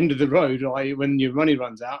the end of the road, right? When your money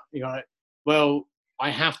runs out, you're like, well, I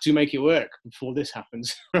have to make it work before this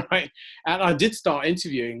happens, right? And I did start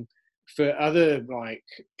interviewing for other like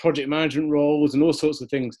project management roles and all sorts of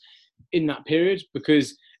things in that period,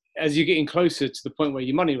 because as you're getting closer to the point where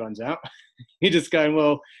your money runs out, you're just going,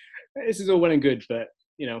 well, this is all well and good, but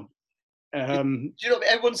do you know,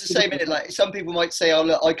 everyone's the same. Like some people might say, oh,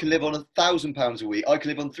 look, I can live on £1,000 a week. I can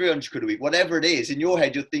live on 300 quid a week. Whatever it is, in your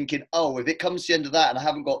head, you're thinking, oh, if it comes to the end of that and I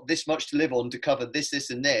haven't got this much to live on to cover this,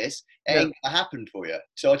 and this, it ain't gonna happen for you.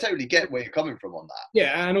 So I totally get where you're coming from on that.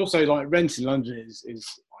 Yeah, and also like rent in London is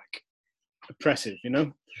like oppressive,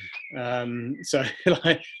 so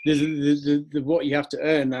like there's the what you have to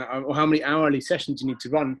earn or how many hourly sessions you need to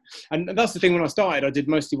run. And that's the thing. When I started, I did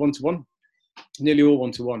mostly one-to-one. Nearly all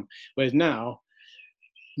one-to-one, whereas now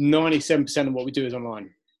 97% of what we do is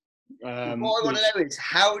online. What I want to know is,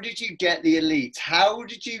 how did you get the elite? How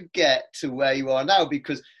did you get to where you are now?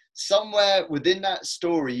 Because somewhere within that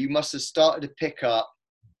story, you must have started to pick up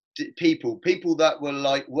people that were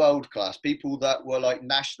like world class, people that were like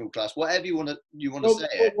national class, whatever you want to Well, say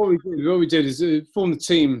it. what we did is form the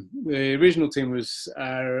team. The original team was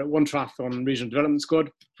one triathlon regional development squad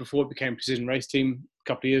before it became precision race team a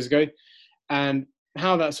couple of years ago. And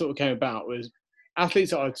how that sort of came about was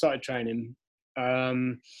athletes that I started training,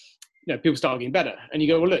 people started getting better. And you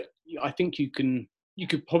go, well, look, I think you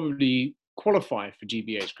could probably qualify for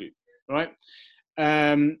GBH group, right?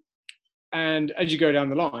 And as you go down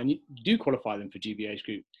the line, you do qualify them for GBH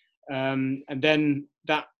group. And then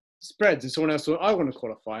that spreads and someone else will, I want to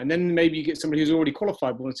qualify. And then maybe you get somebody who's already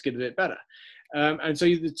qualified but wants to get a bit better. And so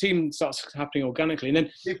the team starts happening organically. And then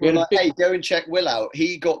people are like, hey, go and check Will out.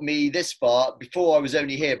 He got me this far before I was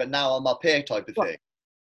only here, but now I'm up here type of thing.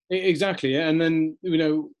 Exactly. And then,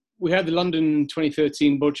 we had the London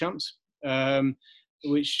 2013 World Champs,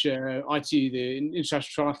 which ITU, the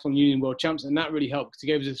International Triathlon Union World Champs, and that really helped because it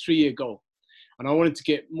gave us a 3-year goal. And I wanted to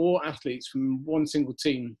get more athletes from one single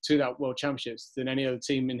team to that World Championships than any other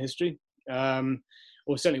team in history,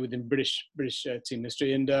 or certainly within British team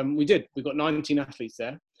history. And we did. We got 19 athletes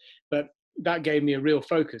there, but that gave me a real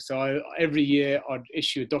focus. So every year I'd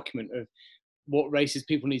issue a document of what races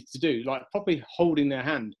people need to do, like properly holding their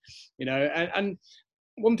hand, And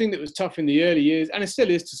one thing that was tough in the early years, and it still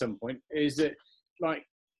is to some point, is that like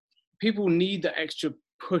people need that extra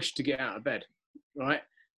push to get out of bed, right?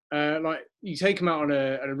 Like you take them out on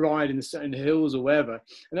a ride in the hills or wherever,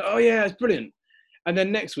 and oh yeah, it's brilliant. And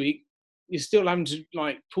then next week you're still having to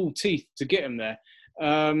like pull teeth to get them there.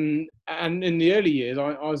 And in the early years,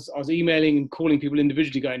 I was emailing and calling people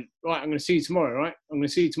individually, going, right, I'm going to see you tomorrow, right? I'm going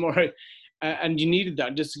to see you tomorrow. And you needed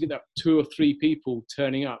that just to get that 2 or 3 people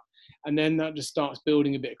turning up. And then that just starts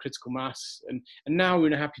building a bit of critical mass. And now we're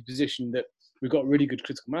in a happy position that we've got really good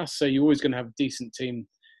critical mass. So you're always going to have a decent team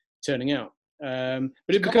turning out. But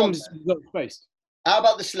it becomes based. How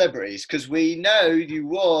about the celebrities? Because we know you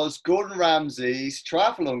was Gordon Ramsay's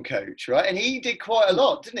triathlon coach, right? And he did quite a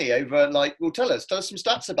lot, didn't he? Over tell us some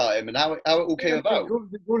stats about him and how it all came about.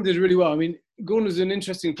 Gordon did really well. I mean, Gordon was an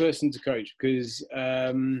interesting person to coach because,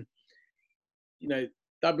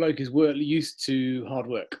 that bloke is used to hard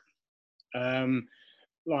work.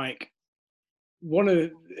 Like one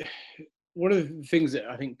of the things that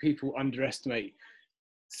I think people underestimate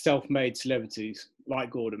self-made celebrities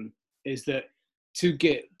like Gordon is that to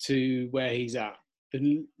get to where he's at,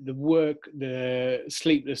 the work, the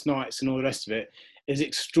sleepless nights and all the rest of it is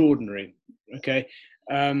extraordinary. Okay.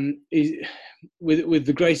 With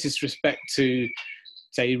the greatest respect to,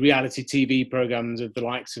 say, reality TV programs of the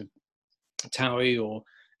likes of Towie or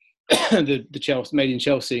the Chelsea, Made in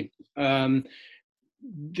Chelsea,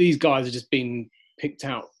 these guys are just being picked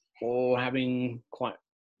out for having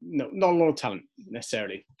not a lot of talent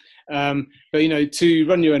necessarily, but to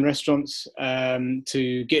run your own restaurants,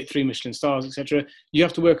 to get 3 Michelin stars, etc., you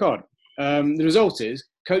have to work hard. The result is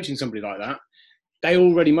coaching somebody like that, they're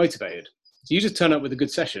already motivated. So you just turn up with a good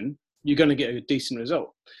session, you're going to get a decent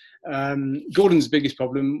result. Gordon's biggest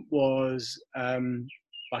problem was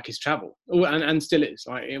like his travel, and still is.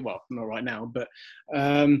 Well, not right now, but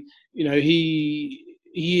he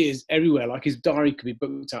is everywhere. Like his diary could be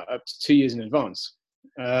booked up to 2 years in advance.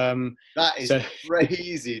 That is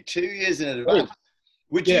crazy. 2 years in advance.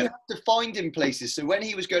 Would you have to find him places? So when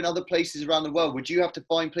he was going other places around the world, would you have to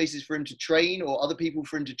find places for him to train or other people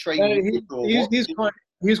for him to train?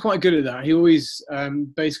 He was quite good at that. He always,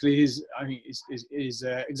 basically, his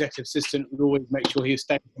executive assistant would always make sure he was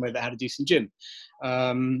staying somewhere that had a decent gym.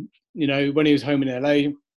 When he was home in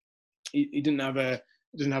LA, he doesn't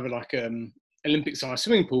have like Olympic-sized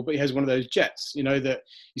swimming pool, but he has one of those jets, that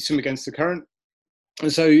you swim against the current.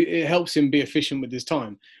 And so it helps him be efficient with his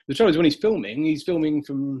time. The trouble is when he's filming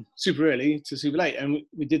from super early to super late. And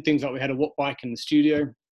we did things like we had a watt bike in the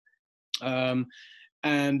studio.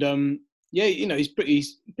 He's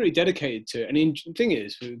pretty dedicated to it. And the thing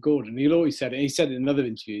is, with Gordon, he'll always said it, and he said it in other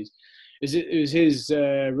interviews, it was his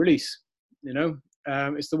release,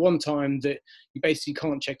 It's the one time that you basically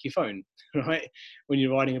can't check your phone, right? When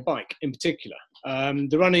you're riding a bike in particular.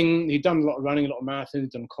 The running, he'd done a lot of running, a lot of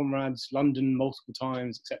marathons, done Comrades, London multiple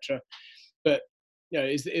times, etc. But,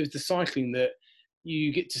 it was the cycling that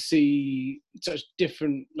you get to see such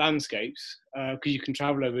different landscapes because you can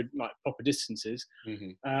travel over like proper distances.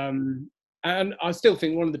 Mm-hmm. And I still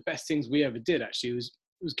think one of the best things we ever did actually was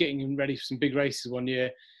getting him ready for some big races one year.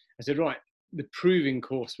 I said, right, the proving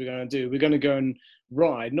course we're going to do, we're going to go and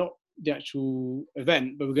ride, not the actual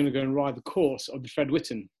event, but we're going to go and ride the course of the Fred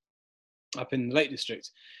Whitton up in the Lake District.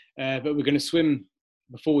 But we're going to swim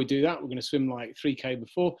before we do that. We're going to swim like 3K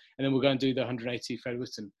before, and then we're going to do the 180 Fred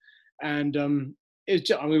Whitton. And it was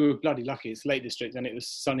just, I mean, we were bloody lucky. It's Lake District and it was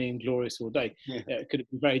sunny and glorious all day. Yeah. It could have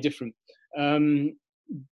been very different.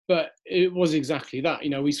 But it was exactly that. You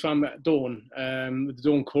know, we swam at dawn with the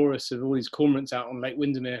dawn chorus of all these cormorants out on Lake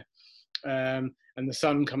Windermere, and the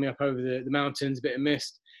sun coming up over the mountains, a bit of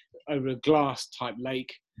mist over a glass type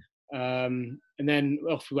lake. And then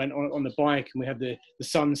off we went on the bike, and we had the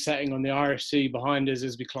sun setting on the Irish Sea behind us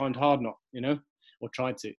as we climbed Hardknott, you know, or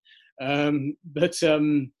tried to. It's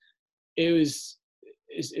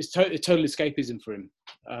total escapism for him.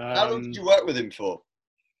 How long did you work with him for?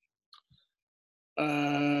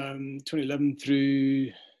 2011 through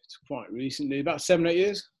quite recently, about 7-8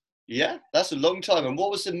 years. Yeah, that's a long time. And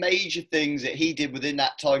what was the major things that he did within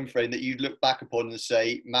that time frame that you'd look back upon and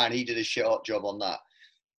say, man, he did a shit hot job on that?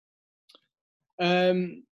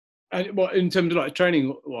 And what, in terms of like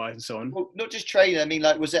training wise and so on? Well, not just training. I mean,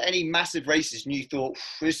 like, was there any massive races and you thought,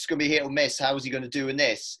 this is going to be hit or miss? How is he going to do in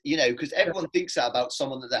this? You know, because everyone thinks that about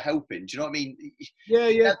someone that they're helping. Do you know what I mean? Yeah.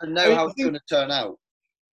 You never know how it's going to turn out.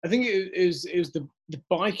 I think it was the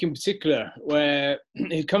bike in particular, where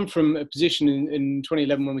he'd come from a position in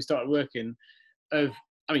 2011 when we started working of,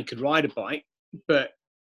 I mean, could ride a bike, but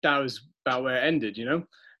that was about where it ended, you know,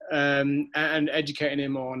 and educating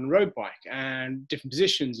him on road bike and different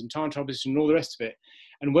positions and time trial position and all the rest of it.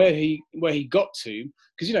 And where he got to,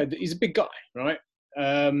 because, you know, he's a big guy, right?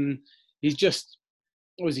 He's just,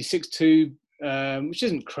 what was he, 6'2", which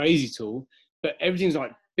isn't crazy tall, but everything's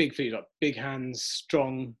like big feet, like big hands,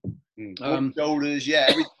 strong. Shoulders, yeah,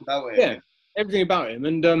 everything about him. Yeah, everything about him.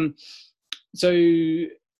 And so, you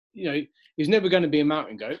know, he's never going to be a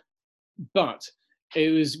mountain goat. But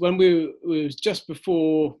it was when it was just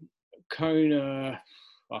before Kona,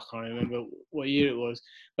 I can't remember what year it was.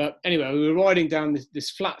 But anyway, we were riding down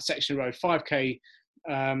this flat section of road, 5K,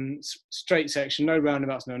 straight section, no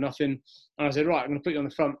roundabouts, no nothing. And I said, right, I'm going to put you on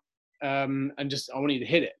the front and I want you to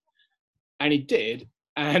hit it. And he did.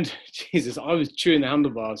 And Jesus, I was chewing the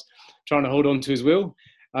handlebars, trying to hold on to his wheel.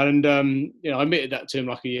 And, you know, I admitted that to him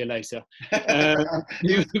like a year later. I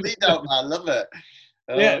love it.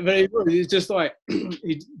 Yeah, but it was just like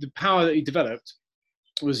the power that he developed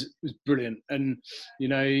was brilliant. And, you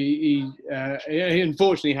know, he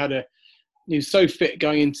unfortunately he was so fit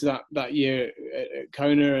going into that year at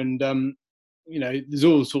Kona. And, you know, there's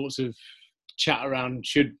all sorts of chat around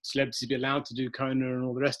should celebrities be allowed to do Kona and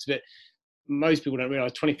all the rest of it. Most people don't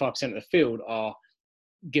realise 25% of the field are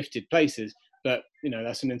gifted places, but, you know,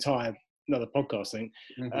 that's another podcast thing.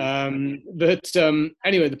 Mm-hmm.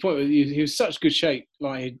 Anyway, the point was he was such good shape,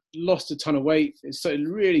 like he lost a ton of weight. It's so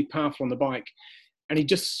really powerful on the bike, and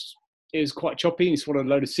it was quite choppy. He swallowed a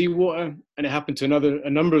load of seawater, and it happened to a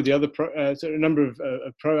number of the other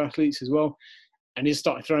pro athletes as well, and he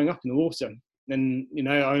started throwing up in the water. And, you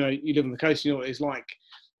know, I know you live on the coast, you know what it's like.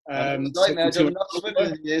 I've done enough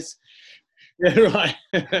swimming years. Yeah,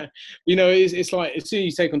 right. You know, it's like as soon as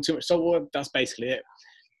you take on too much salt water, that's basically it.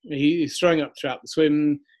 He's throwing up throughout the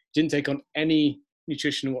swim, didn't take on any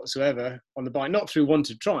nutrition whatsoever on the bike, not through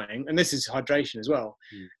want of trying, and this is hydration as well.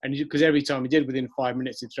 And because every time he did, within 5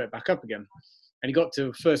 minutes, he'd throw it back up again. And he got to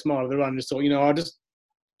the first mile of the run and just thought, you know, I'll just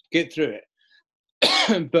get through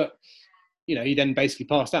it. But, you know, he then basically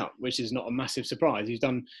passed out, which is not a massive surprise. He's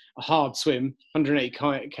done a hard swim,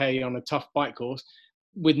 180k on a tough bike course,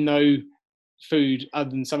 with no food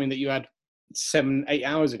other than something that you had 7-8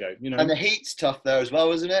 hours ago, you know. And the heat's tough there as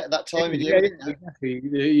well, isn't it, at that time of year? Yeah, exactly.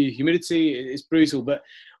 The humidity is brutal. But,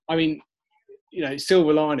 I mean, you know,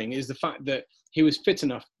 silver lining is the fact that he was fit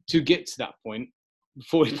enough to get to that point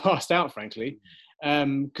before he passed out, frankly,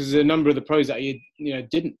 because a number of the pros that he, you know,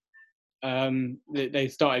 didn't. They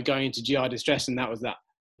started going into GI distress, and that was that.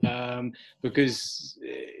 Because,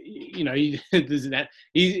 you know,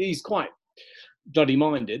 he's quite bloody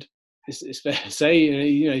minded. It's fair to say.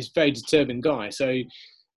 You know, he's a very determined guy. So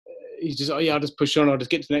he's just, I'll just push on. I'll just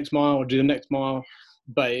get to the next mile. I'll do the next mile.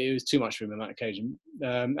 But it was too much for him on that occasion.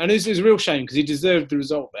 And it's a real shame because he deserved the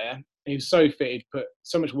result there. He was so fit. He'd put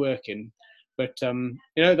so much work in. But, you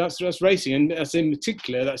know, that's racing. And that's in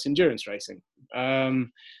particular, that's endurance racing.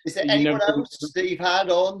 Is there anyone else that you've had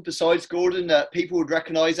on besides Gordon that people would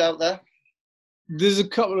recognise out there? There's a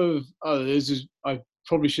couple of others. I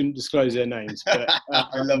probably shouldn't disclose their names, but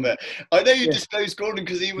I love it. I know you disclosed Gordon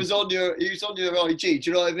because he was on your IG. Do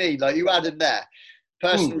you know what I mean? Like, you had him there,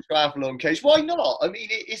 personal triathlon case. Why not? I mean,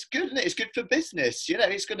 it's good, isn't it? It's good for business. You know,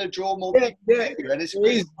 it's going to draw more people to you, and it's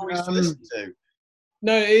great to listen to.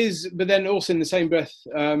 No, it is, but then also in the same breath,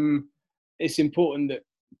 it's important that,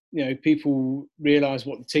 you know, people realise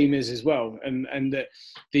what the team is as well, and that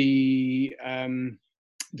the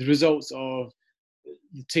results of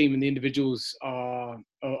the team and the individuals are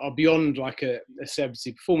beyond like a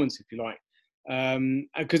celebrity performance, if you like.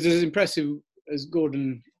 Because as impressive as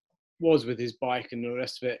Gordon was with his bike and the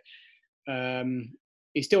rest of it,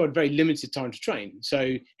 he still had very limited time to train.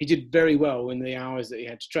 So he did very well in the hours that he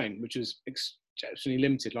had to train, which was exceptionally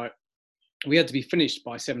limited. Like, we had to be finished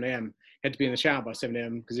by 7 a.m. He had to be in the shower by 7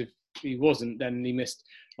 a.m. because if he wasn't, then he missed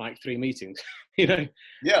like 3 meetings. You know.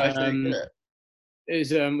 Yeah, I think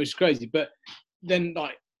which is crazy. But then,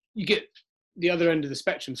 like, you get the other end of the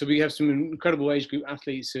spectrum. So we have some incredible age group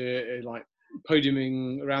athletes who are like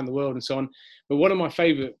podiuming around the world and so on. But one of my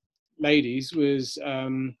favourite ladies was a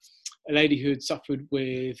lady who had suffered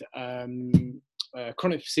with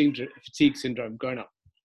chronic fatigue syndrome growing up,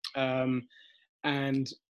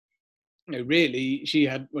 and really, she'd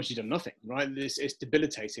done nothing, right? It's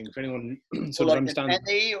debilitating for anyone sort of understands. An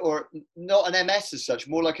ME, or not an MS as such,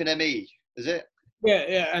 more like an ME, is it?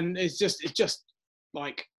 Yeah, and it's just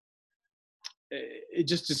like, it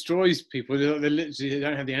just destroys people. They literally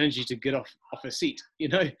don't have the energy to get off a seat, you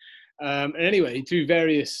know. And anyway, through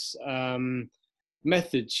various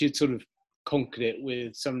methods, she'd sort of conquered it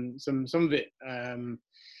with some of it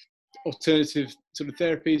alternative sort of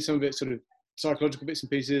therapy, some of it sort of psychological bits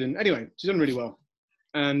and pieces. And anyway, she's done really well.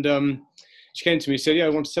 And she came to me and said, "Yeah, I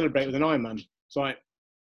want to celebrate with an Ironman." It's like,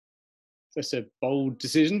 that's a bold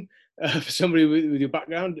decision for somebody with your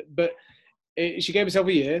background, but she gave herself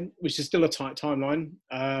a year, which is still a tight timeline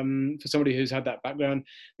for somebody who's had that background.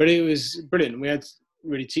 But it was brilliant. We had to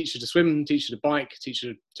really teach her to swim, teach her to bike, teach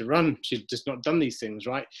her to run. She'd just not done these things,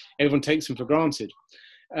 right? Everyone takes them for granted.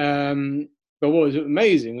 But what was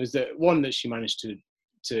amazing was that, one, that she managed to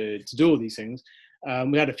do all these things.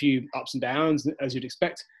 We had a few ups and downs, as you'd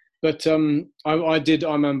expect. But I did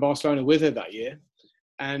Ironman Barcelona with her that year.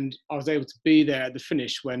 And I was able to be there at the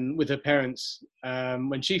finish with her parents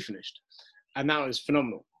when she finished. And that was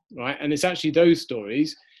phenomenal, right? And it's actually those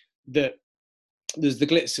stories that, there's the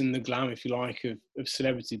glitz and the glam, if you like, of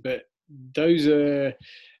celebrity, but those are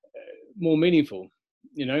more meaningful,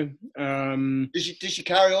 you know. Did she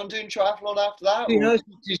carry on doing triathlon after that?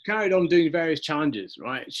 She's carried on doing various challenges,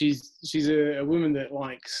 right? She's a woman that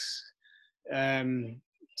likes to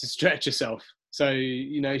stretch herself. So,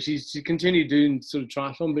 you know, she continued doing sort of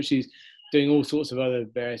triathlon, but she's doing all sorts of other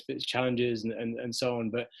various bits, challenges and so on.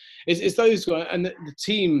 But it's those guys, and the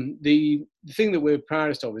team. The thing that we're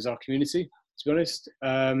proudest of is our community, to be honest.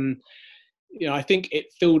 You know, I think it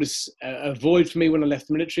filled a void for me when I left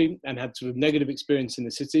the military and had sort of negative experience in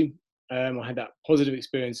the city. I had that positive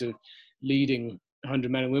experience of leading 100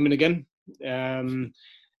 men and women again.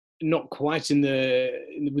 Not quite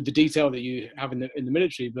with the detail that you have in the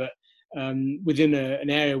military, but within an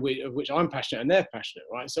area of which I'm passionate and they're passionate,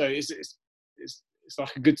 right? So it's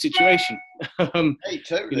like a good situation. Hey,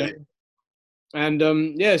 totally. You know?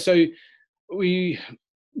 And yeah, so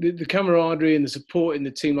the camaraderie and the support in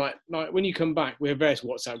the team, like when you come back, we have various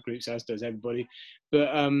WhatsApp groups, as does everybody,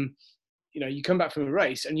 but you know, you come back from a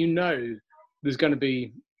race and you know there's going to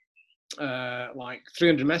be like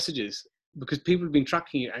 300 messages because people have been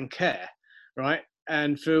tracking you and care, right?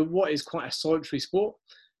 And for what is quite a solitary sport,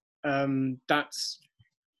 that's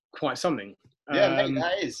quite something. Yeah, mate,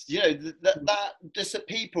 that is. You know, that just that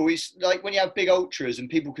people, it's like when you have big ultras and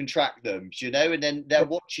people can track them, you know, and then they're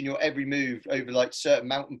watching your every move over like certain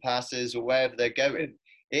mountain passes or wherever they're going.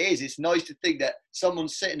 It's nice to think that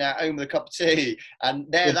someone's sitting at home with a cup of tea and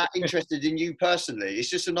they're that interested in you personally. It's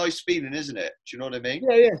just a nice feeling, isn't it? Do you know what I mean?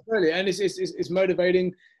 Yeah, totally. And it's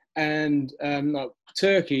motivating. And like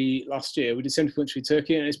Turkey last year, we did 70.3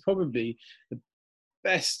 Turkey, and it's probably the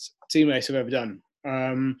best team race I've ever done.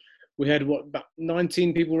 We had about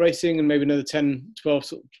 19 people racing and maybe another 10, 12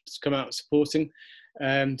 sort of come out supporting. So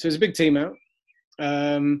it was a big team out.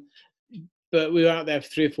 But we were out there for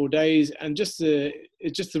 3 or 4 days, and it's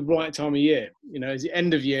just the right time of year. You know, it's the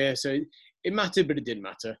end of year, so it mattered, but it didn't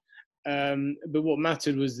matter. But what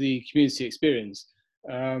mattered was the community experience.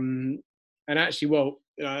 And actually, well,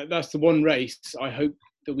 that's the one race I hope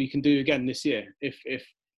that we can do again this year if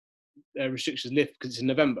restrictions lift, because it's in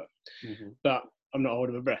November. Mm-hmm. But I'm not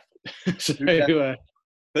holding my breath. So, but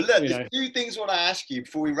look, there's 2 things I want to ask you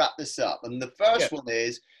before we wrap this up. And the first one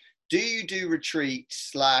is, do you do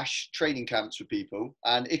retreats / training camps for people?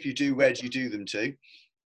 And if you do, where do you do them to?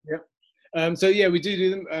 Yeah. So yeah, we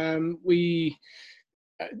do them. We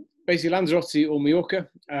basically Lanzarote or Mallorca.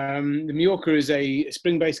 The Mallorca is a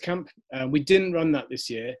spring-based camp. We didn't run that this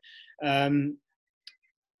year because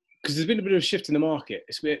there's been a bit of a shift in the market.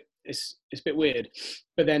 It's a bit weird,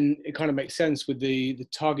 but then it kind of makes sense with the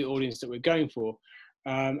target audience that we're going for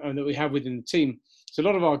and that we have within the team. So a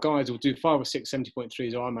lot of our guys will do 5 or 6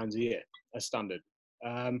 70.3s or Ironmans a year as standard.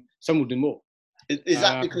 Some will do more. Is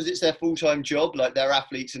that because it's their full-time job, like they're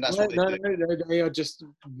athletes and that's what they do? No, they are just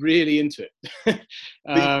really into it. But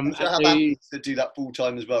you also have athletes that do that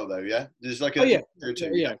full-time as well, though, yeah? There's like a yeah.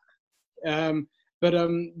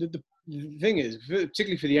 The thing is,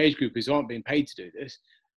 particularly for the age groupers who aren't being paid to do this,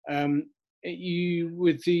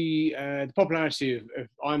 with the popularity of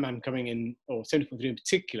Ironman coming in, or 70.3 in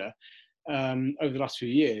particular, over the last few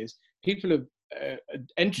years, people are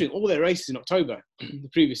entering all their races in October the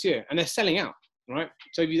previous year, and they're selling out, right?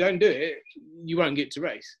 So if you don't do it, you won't get to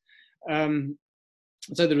race.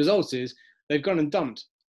 So the result is they've gone and dumped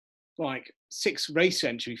like 6 race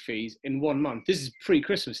entry fees in 1 month. This is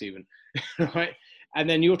pre-Christmas even, right? And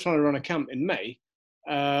then you're trying to run a camp in May.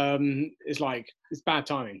 It's bad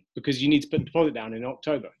timing because you need to put the deposit down in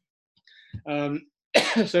October.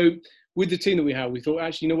 So with the team that we have, we thought,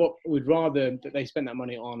 actually, you know what? We'd rather that they spend that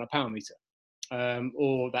money on a power meter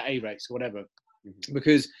or that A race or whatever,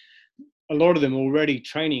 because a lot of them are already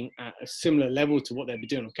training at a similar level to what they'd be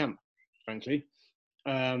doing on camp, frankly,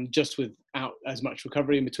 just without as much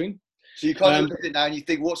recovery in between. So you kind of look at it now and you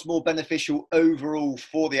think what's more beneficial overall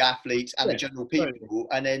for the athletes and the general people,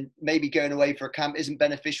 and then maybe going away for a camp isn't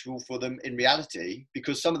beneficial for them in reality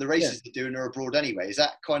because some of the races they're doing are abroad anyway. Is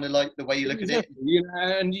that kind of like the way you look at it? You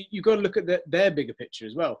know, and you've got to look at their bigger picture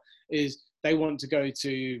as well. Is they want to go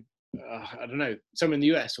to I don't know, somewhere in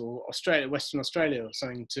the US or Australia, Western Australia or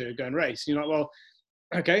something to go and race. You're like, well,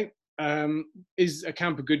 okay, is a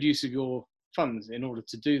camp a good use of your funds in order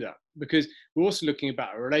to do that? Because we're also looking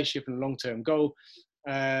about a relationship and a long-term goal.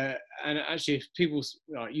 And actually, if people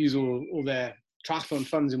use all their triathlon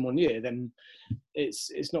funds in 1 year, then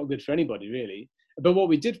it's not good for anybody really. But what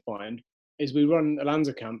we did find is we run a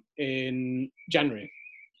Lanza camp in January,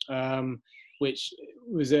 which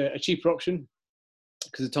was a cheaper option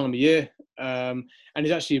because of the time of year, and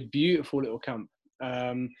it's actually a beautiful little camp.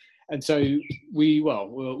 And so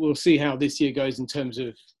we'll see how this year goes in terms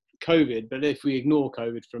of COVID, but if we ignore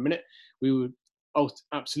COVID for a minute, we would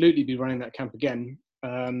absolutely be running that camp again,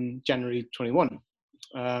 January 21.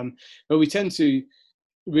 But we tend to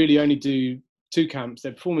really only do 2 camps.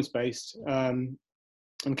 They're performance-based. And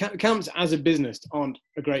camps as a business aren't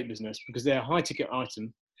a great business because they're a high-ticket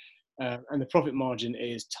item, and the profit margin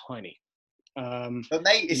is tiny. But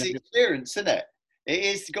mate, it's the experience, isn't it?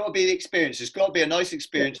 It's got to be the experience. It's got to be a nice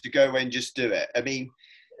experience to go away and just do it. I mean,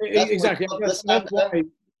 exactly.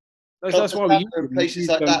 That's why we use places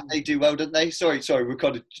like that. They do well, don't they? Sorry, we're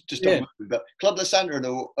kind of just on. But Club La Santa and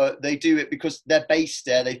all, they do it because they're based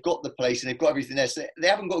there. They've got the place and they've got everything there. So they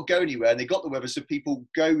haven't got to go anywhere, and they've got the weather, so people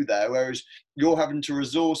go there. Whereas you're having to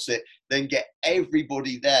resource it, then get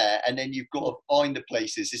everybody there, and then you've got to find the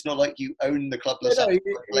places. It's not like you own the Club La Santa.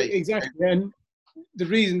 Exactly. And the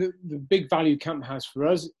reason that the big value camp has for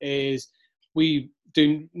us is we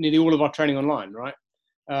do nearly all of our training online, right?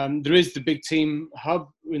 There is the big team hub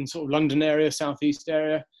in sort of London area, southeast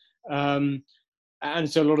area. And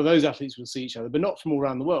so a lot of those athletes will see each other, but not from all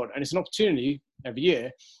around the world. And it's an opportunity every year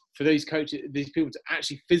for these coaches, these people to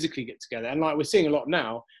actually physically get together. And like we're seeing a lot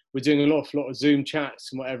now, we're doing a lot of Zoom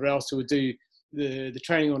chats and whatever else. So we'll do the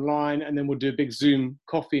training online, and then we'll do a big Zoom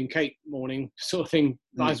coffee and cake morning sort of thing,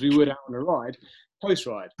 as we would out on a ride,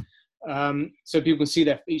 post-ride. So people can see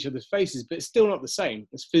each other's faces, but it's still not the same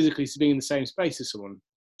as physically being in the same space as someone.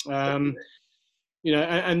 But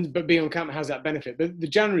being on camp has that benefit. But the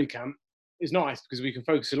January camp is nice because we can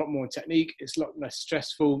focus a lot more on technique. It's a lot less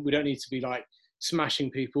stressful. We don't need to be like smashing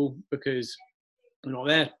people because we're not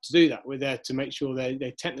there to do that. We're there to make sure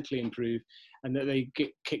they technically improve and that they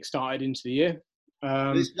get kick-started into the year.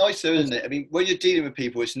 It's nice though, isn't it? I mean, when you're dealing with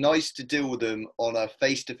people, it's nice to deal with them on a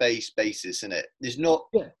face-to-face basis, isn't it? There's not,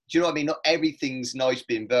 do you know what I mean? Not everything's nice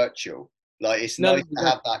being virtual. Like, it's nice to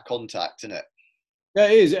have that contact, isn't it? Yeah,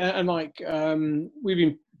 it is. And we've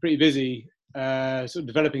been pretty busy sort of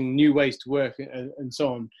developing new ways to work and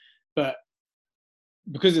so on. But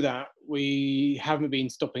because of that, we haven't been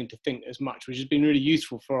stopping to think as much, which has been really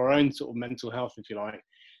useful for our own sort of mental health, if you like.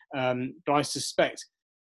 But I suspect,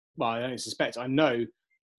 I don't suspect, I know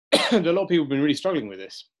that a lot of people have been really struggling with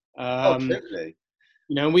this. Absolutely.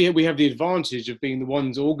 We have the advantage of being the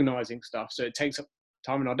ones organising stuff, so it takes up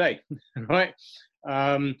time in our day, right?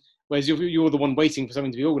 Whereas you're the one waiting for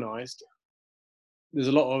something to be organised. There's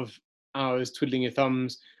a lot of hours twiddling your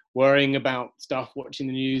thumbs, worrying about stuff, watching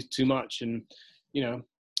the news too much, and it's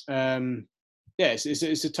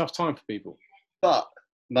a tough time for people. But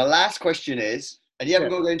my last question is, and you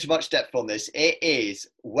haven't got to go into much depth on this. It is,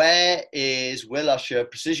 where is Will Usher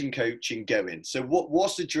Precision Coaching going? So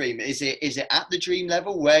what's the dream? Is it at the dream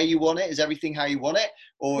level where you want it? Is everything how you want it?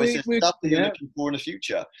 Or is there stuff that you're looking for in the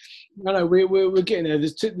future? No, we're getting there.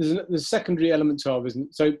 There's a secondary element to our business.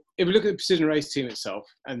 So if we look at the Precision Race team itself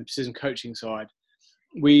and the Precision Coaching side,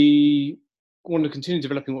 we want to continue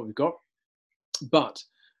developing what we've got, but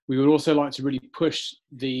we would also like to really push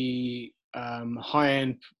the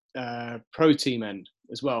high-end pro team end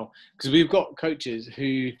as well, because we've got coaches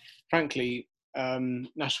who, frankly,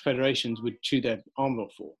 national federations would chew their arm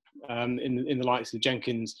off for, in the likes of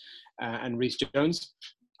Jenkins and Reece Jones.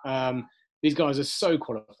 These guys are so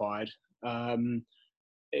qualified.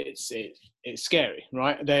 It's scary,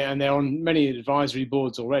 right? They're on many advisory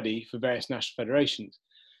boards already for various national federations.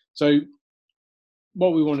 So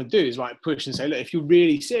what we want to do is like push and say, look, if you're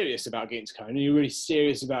really serious about getting to Kona, and you're really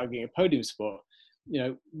serious about getting a podium spot,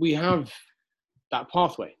 we have that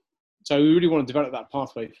pathway. So we really want to develop that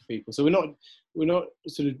pathway for people. So we're not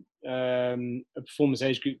sort of a performance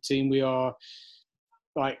age group team. We are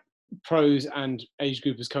like pros and age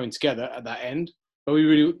groupers coming together at that end. But we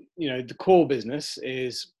really, the core business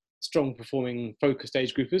is strong performing focused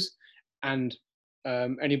age groupers and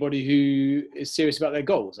anybody who is serious about their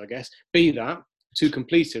goals, I guess, be that to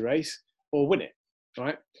complete a race or win it,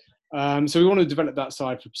 right? So we want to develop that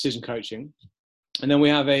side for precision coaching. And then we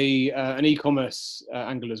have an e-commerce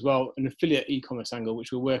angle as well, an affiliate e-commerce angle,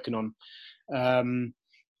 which we're working on,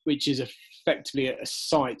 which is effectively a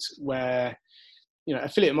site where,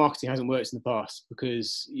 affiliate marketing hasn't worked in the past,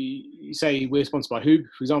 because you say we're sponsored by Hoob,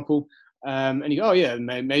 for example, and you go, oh yeah,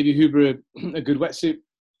 maybe Hoob are a good wetsuit.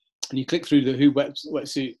 And you click through the Hoob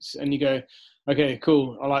wetsuits and you go, okay,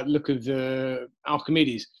 cool, I like the look of the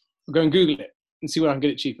Archimedes. I'll go and Google it and see where I can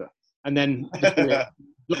get it cheaper. And then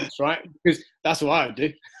right? Because that's what I would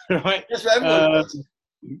do, right?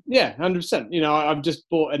 Yeah, 100%. I've just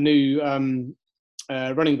bought a new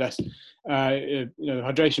running vest,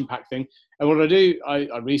 hydration pack thing. And what I do,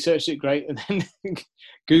 I researched it, great, and then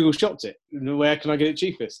Google shopped it. Where can I get it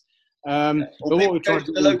cheapest? But what we're trying to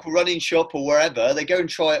do, the local running shop or wherever, they go and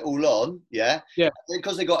try it all on, yeah.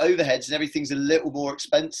 Because they got overheads and everything's a little more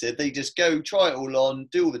expensive, they just go try it all on,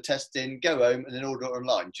 do all the testing, go home, and then order it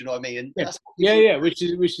online. Do you know what I mean? And which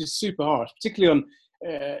is super hard, particularly on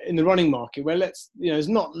in the running market, where there's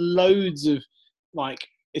not loads of, like,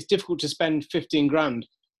 it's difficult to spend 15 grand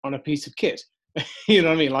on a piece of kit. You know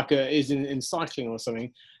what I mean? Like is in cycling or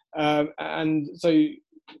something, and so.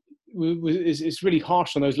 It's really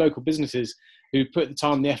harsh on those local businesses who put the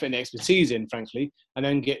time, the effort, and the expertise in, frankly, and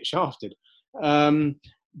then get shafted.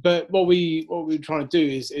 But what we're trying to do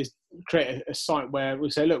is create a site where we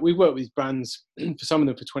say, look, we've worked with these brands, for some of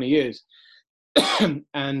them for 20 years,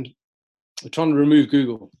 and we're trying to remove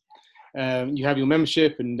Google. You have your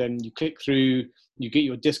membership, and then you click through, you get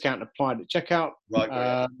your discount applied at checkout.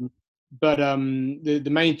 Right. But the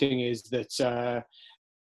main thing is that as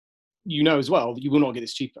well that you will not get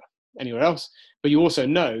this cheaper anywhere else, but you also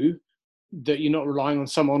know that you're not relying on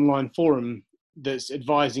some online forum that's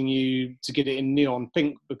advising you to get it in neon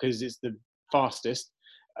pink because it's the fastest.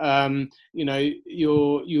 You're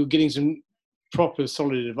getting some proper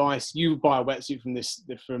solid advice. You buy a wetsuit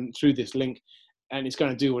through this link, and it's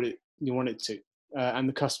going to do what you want it to, and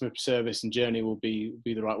the customer service and journey will be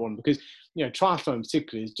the right one, because triathlon in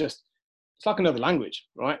particular is just, it's like another language,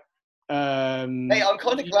 right? Hey, I'm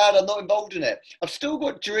kind of glad I'm not involved in it. I've still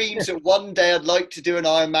got dreams that one day I'd like to do an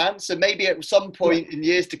Ironman. So maybe at some point in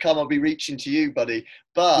years to come, I'll be reaching to you, buddy.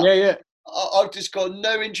 But I've just got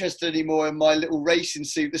no interest anymore in my little racing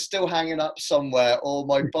suit that's still hanging up somewhere, or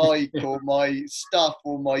my bike, or my stuff,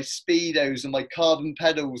 or my Speedos, and my carbon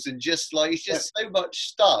pedals, and just like, it's just so much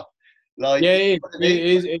stuff. Like, it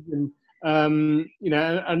is. And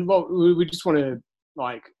what we just want to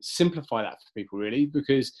like simplify that for people, really,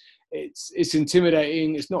 because it's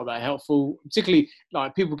intimidating. It's not that helpful, particularly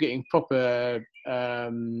like people getting proper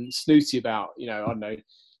snooty about, I don't know,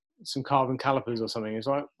 some carbon calipers or something. It's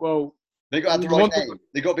like, well, they got to have the right name.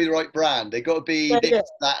 They got to be the right brand. They got to be this,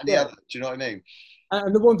 that, and the other. Do you know what I mean?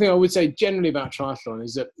 And the one thing I would say generally about triathlon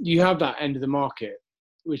is that you have that end of the market,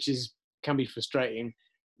 which can be frustrating,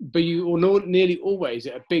 but you will nearly always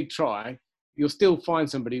at a big try, you'll still find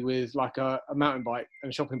somebody with like a mountain bike and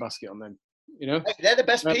a shopping basket on them. They're the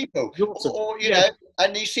best people, or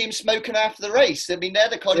and you see them smoking after the race. I mean, they're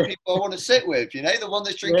the kind of people I want to sit with. The one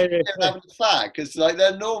that's drinking beer and having a fag, because like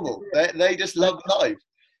they're normal. They just love life.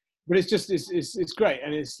 But it's just it's great,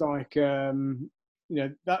 and it's like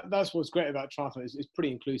that's what's great about triathlon. It's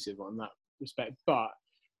pretty inclusive on that respect. But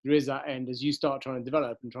there is that end as you start trying to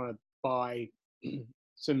develop and trying to buy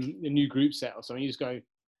a new group set or something, you just go,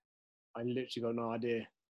 I literally got no idea.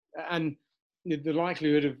 And the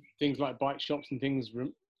likelihood of things like bike shops and things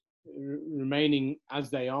remaining as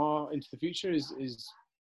they are into the future is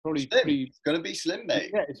probably slim. pretty. It's going to be slim,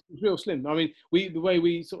 mate. Yeah, it's real slim. I mean, the way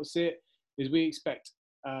we sort of see it is we expect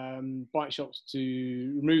bike shops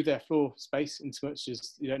to remove their floor space in so much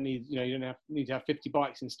as you don't need to have 50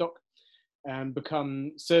 bikes in stock, and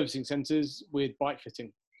become servicing centres with bike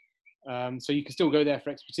fitting. So you can still go there for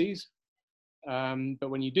expertise, but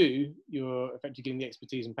when you do, you're effectively getting the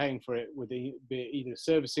expertise and paying for it with be it either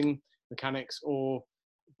servicing, mechanics, or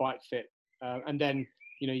bike fit. And then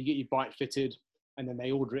you get your bike fitted, and then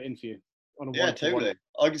they order it in for you on a one-to-one. Totally.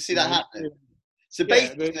 I can see that happening. So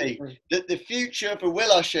basically, the future for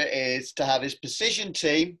Will Usher is to have his precision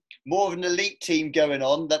team, more of an elite team going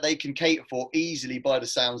on that they can cater for easily by the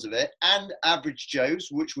sounds of it, and average Joes,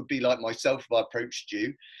 which would be like myself if I approached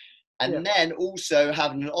you. And then also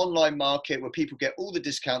having an online market where people get all the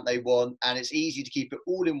discount they want, and it's easy to keep it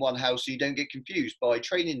all in one house so you don't get confused by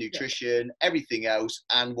training, nutrition, everything else,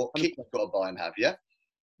 and what kit you've got to buy and have, yeah?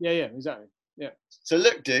 Yeah, exactly. Yeah. So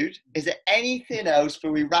look, dude, is there anything else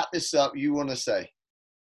before we wrap this up you want to say?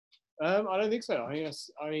 I don't think so. I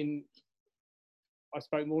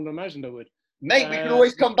spoke more than I imagined I would. Mate, we can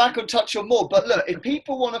always come back and touch on more. But look, if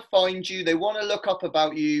people want to find you, they want to look up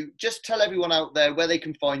about you, just tell everyone out there where they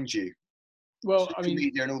can find you. Well, social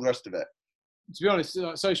media and all the rest of it. To be honest,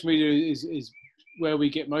 social media is where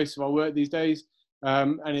we get most of our work these days.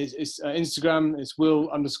 And it's Instagram. It's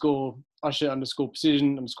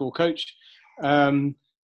Will_Usher_precision_coach.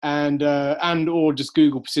 And or just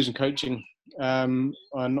Google precision coaching online,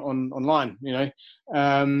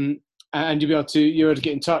 and you'll be able to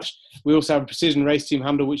get in touch. We also have a precision race team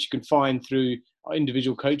handle, which you can find through our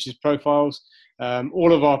individual coaches' profiles.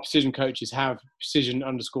 All of our precision coaches have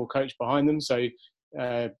precision_coach behind them, so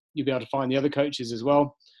you'll be able to find the other coaches as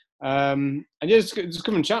well. And just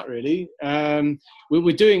come and chat, really.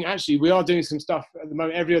 We are doing some stuff at the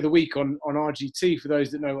moment every other week on RGT, for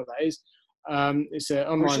those that know what that is. It's an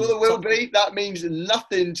online. I'm sure there will be. That means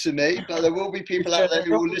nothing to me, but there will be people out there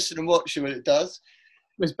who will listen and watch when it does.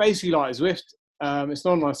 It's basically like Zwift. It's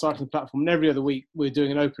an online cycling platform, and every other week we're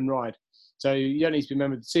doing an open ride. So you don't need to be a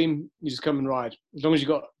member of the team. You just come and ride. As long as you've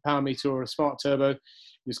got a power meter or a smart turbo, you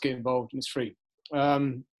just get involved, and it's free.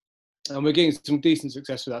 And we're getting some decent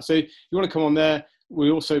success with that. So if you want to come on there, we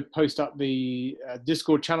also post up the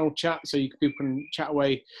Discord channel chat, so people can chat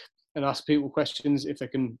away and ask people questions if they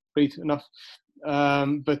can breathe enough.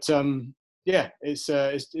 It's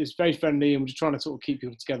very friendly, and we're just trying to sort of keep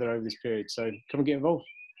people together over this period. So come and get involved.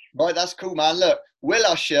 Right, that's cool, man. Look, Will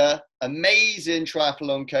Usher, amazing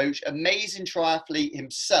triathlon coach, amazing triathlete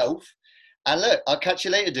himself. And look, I'll catch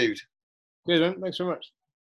you later, dude. Yeah, man. Thanks very much.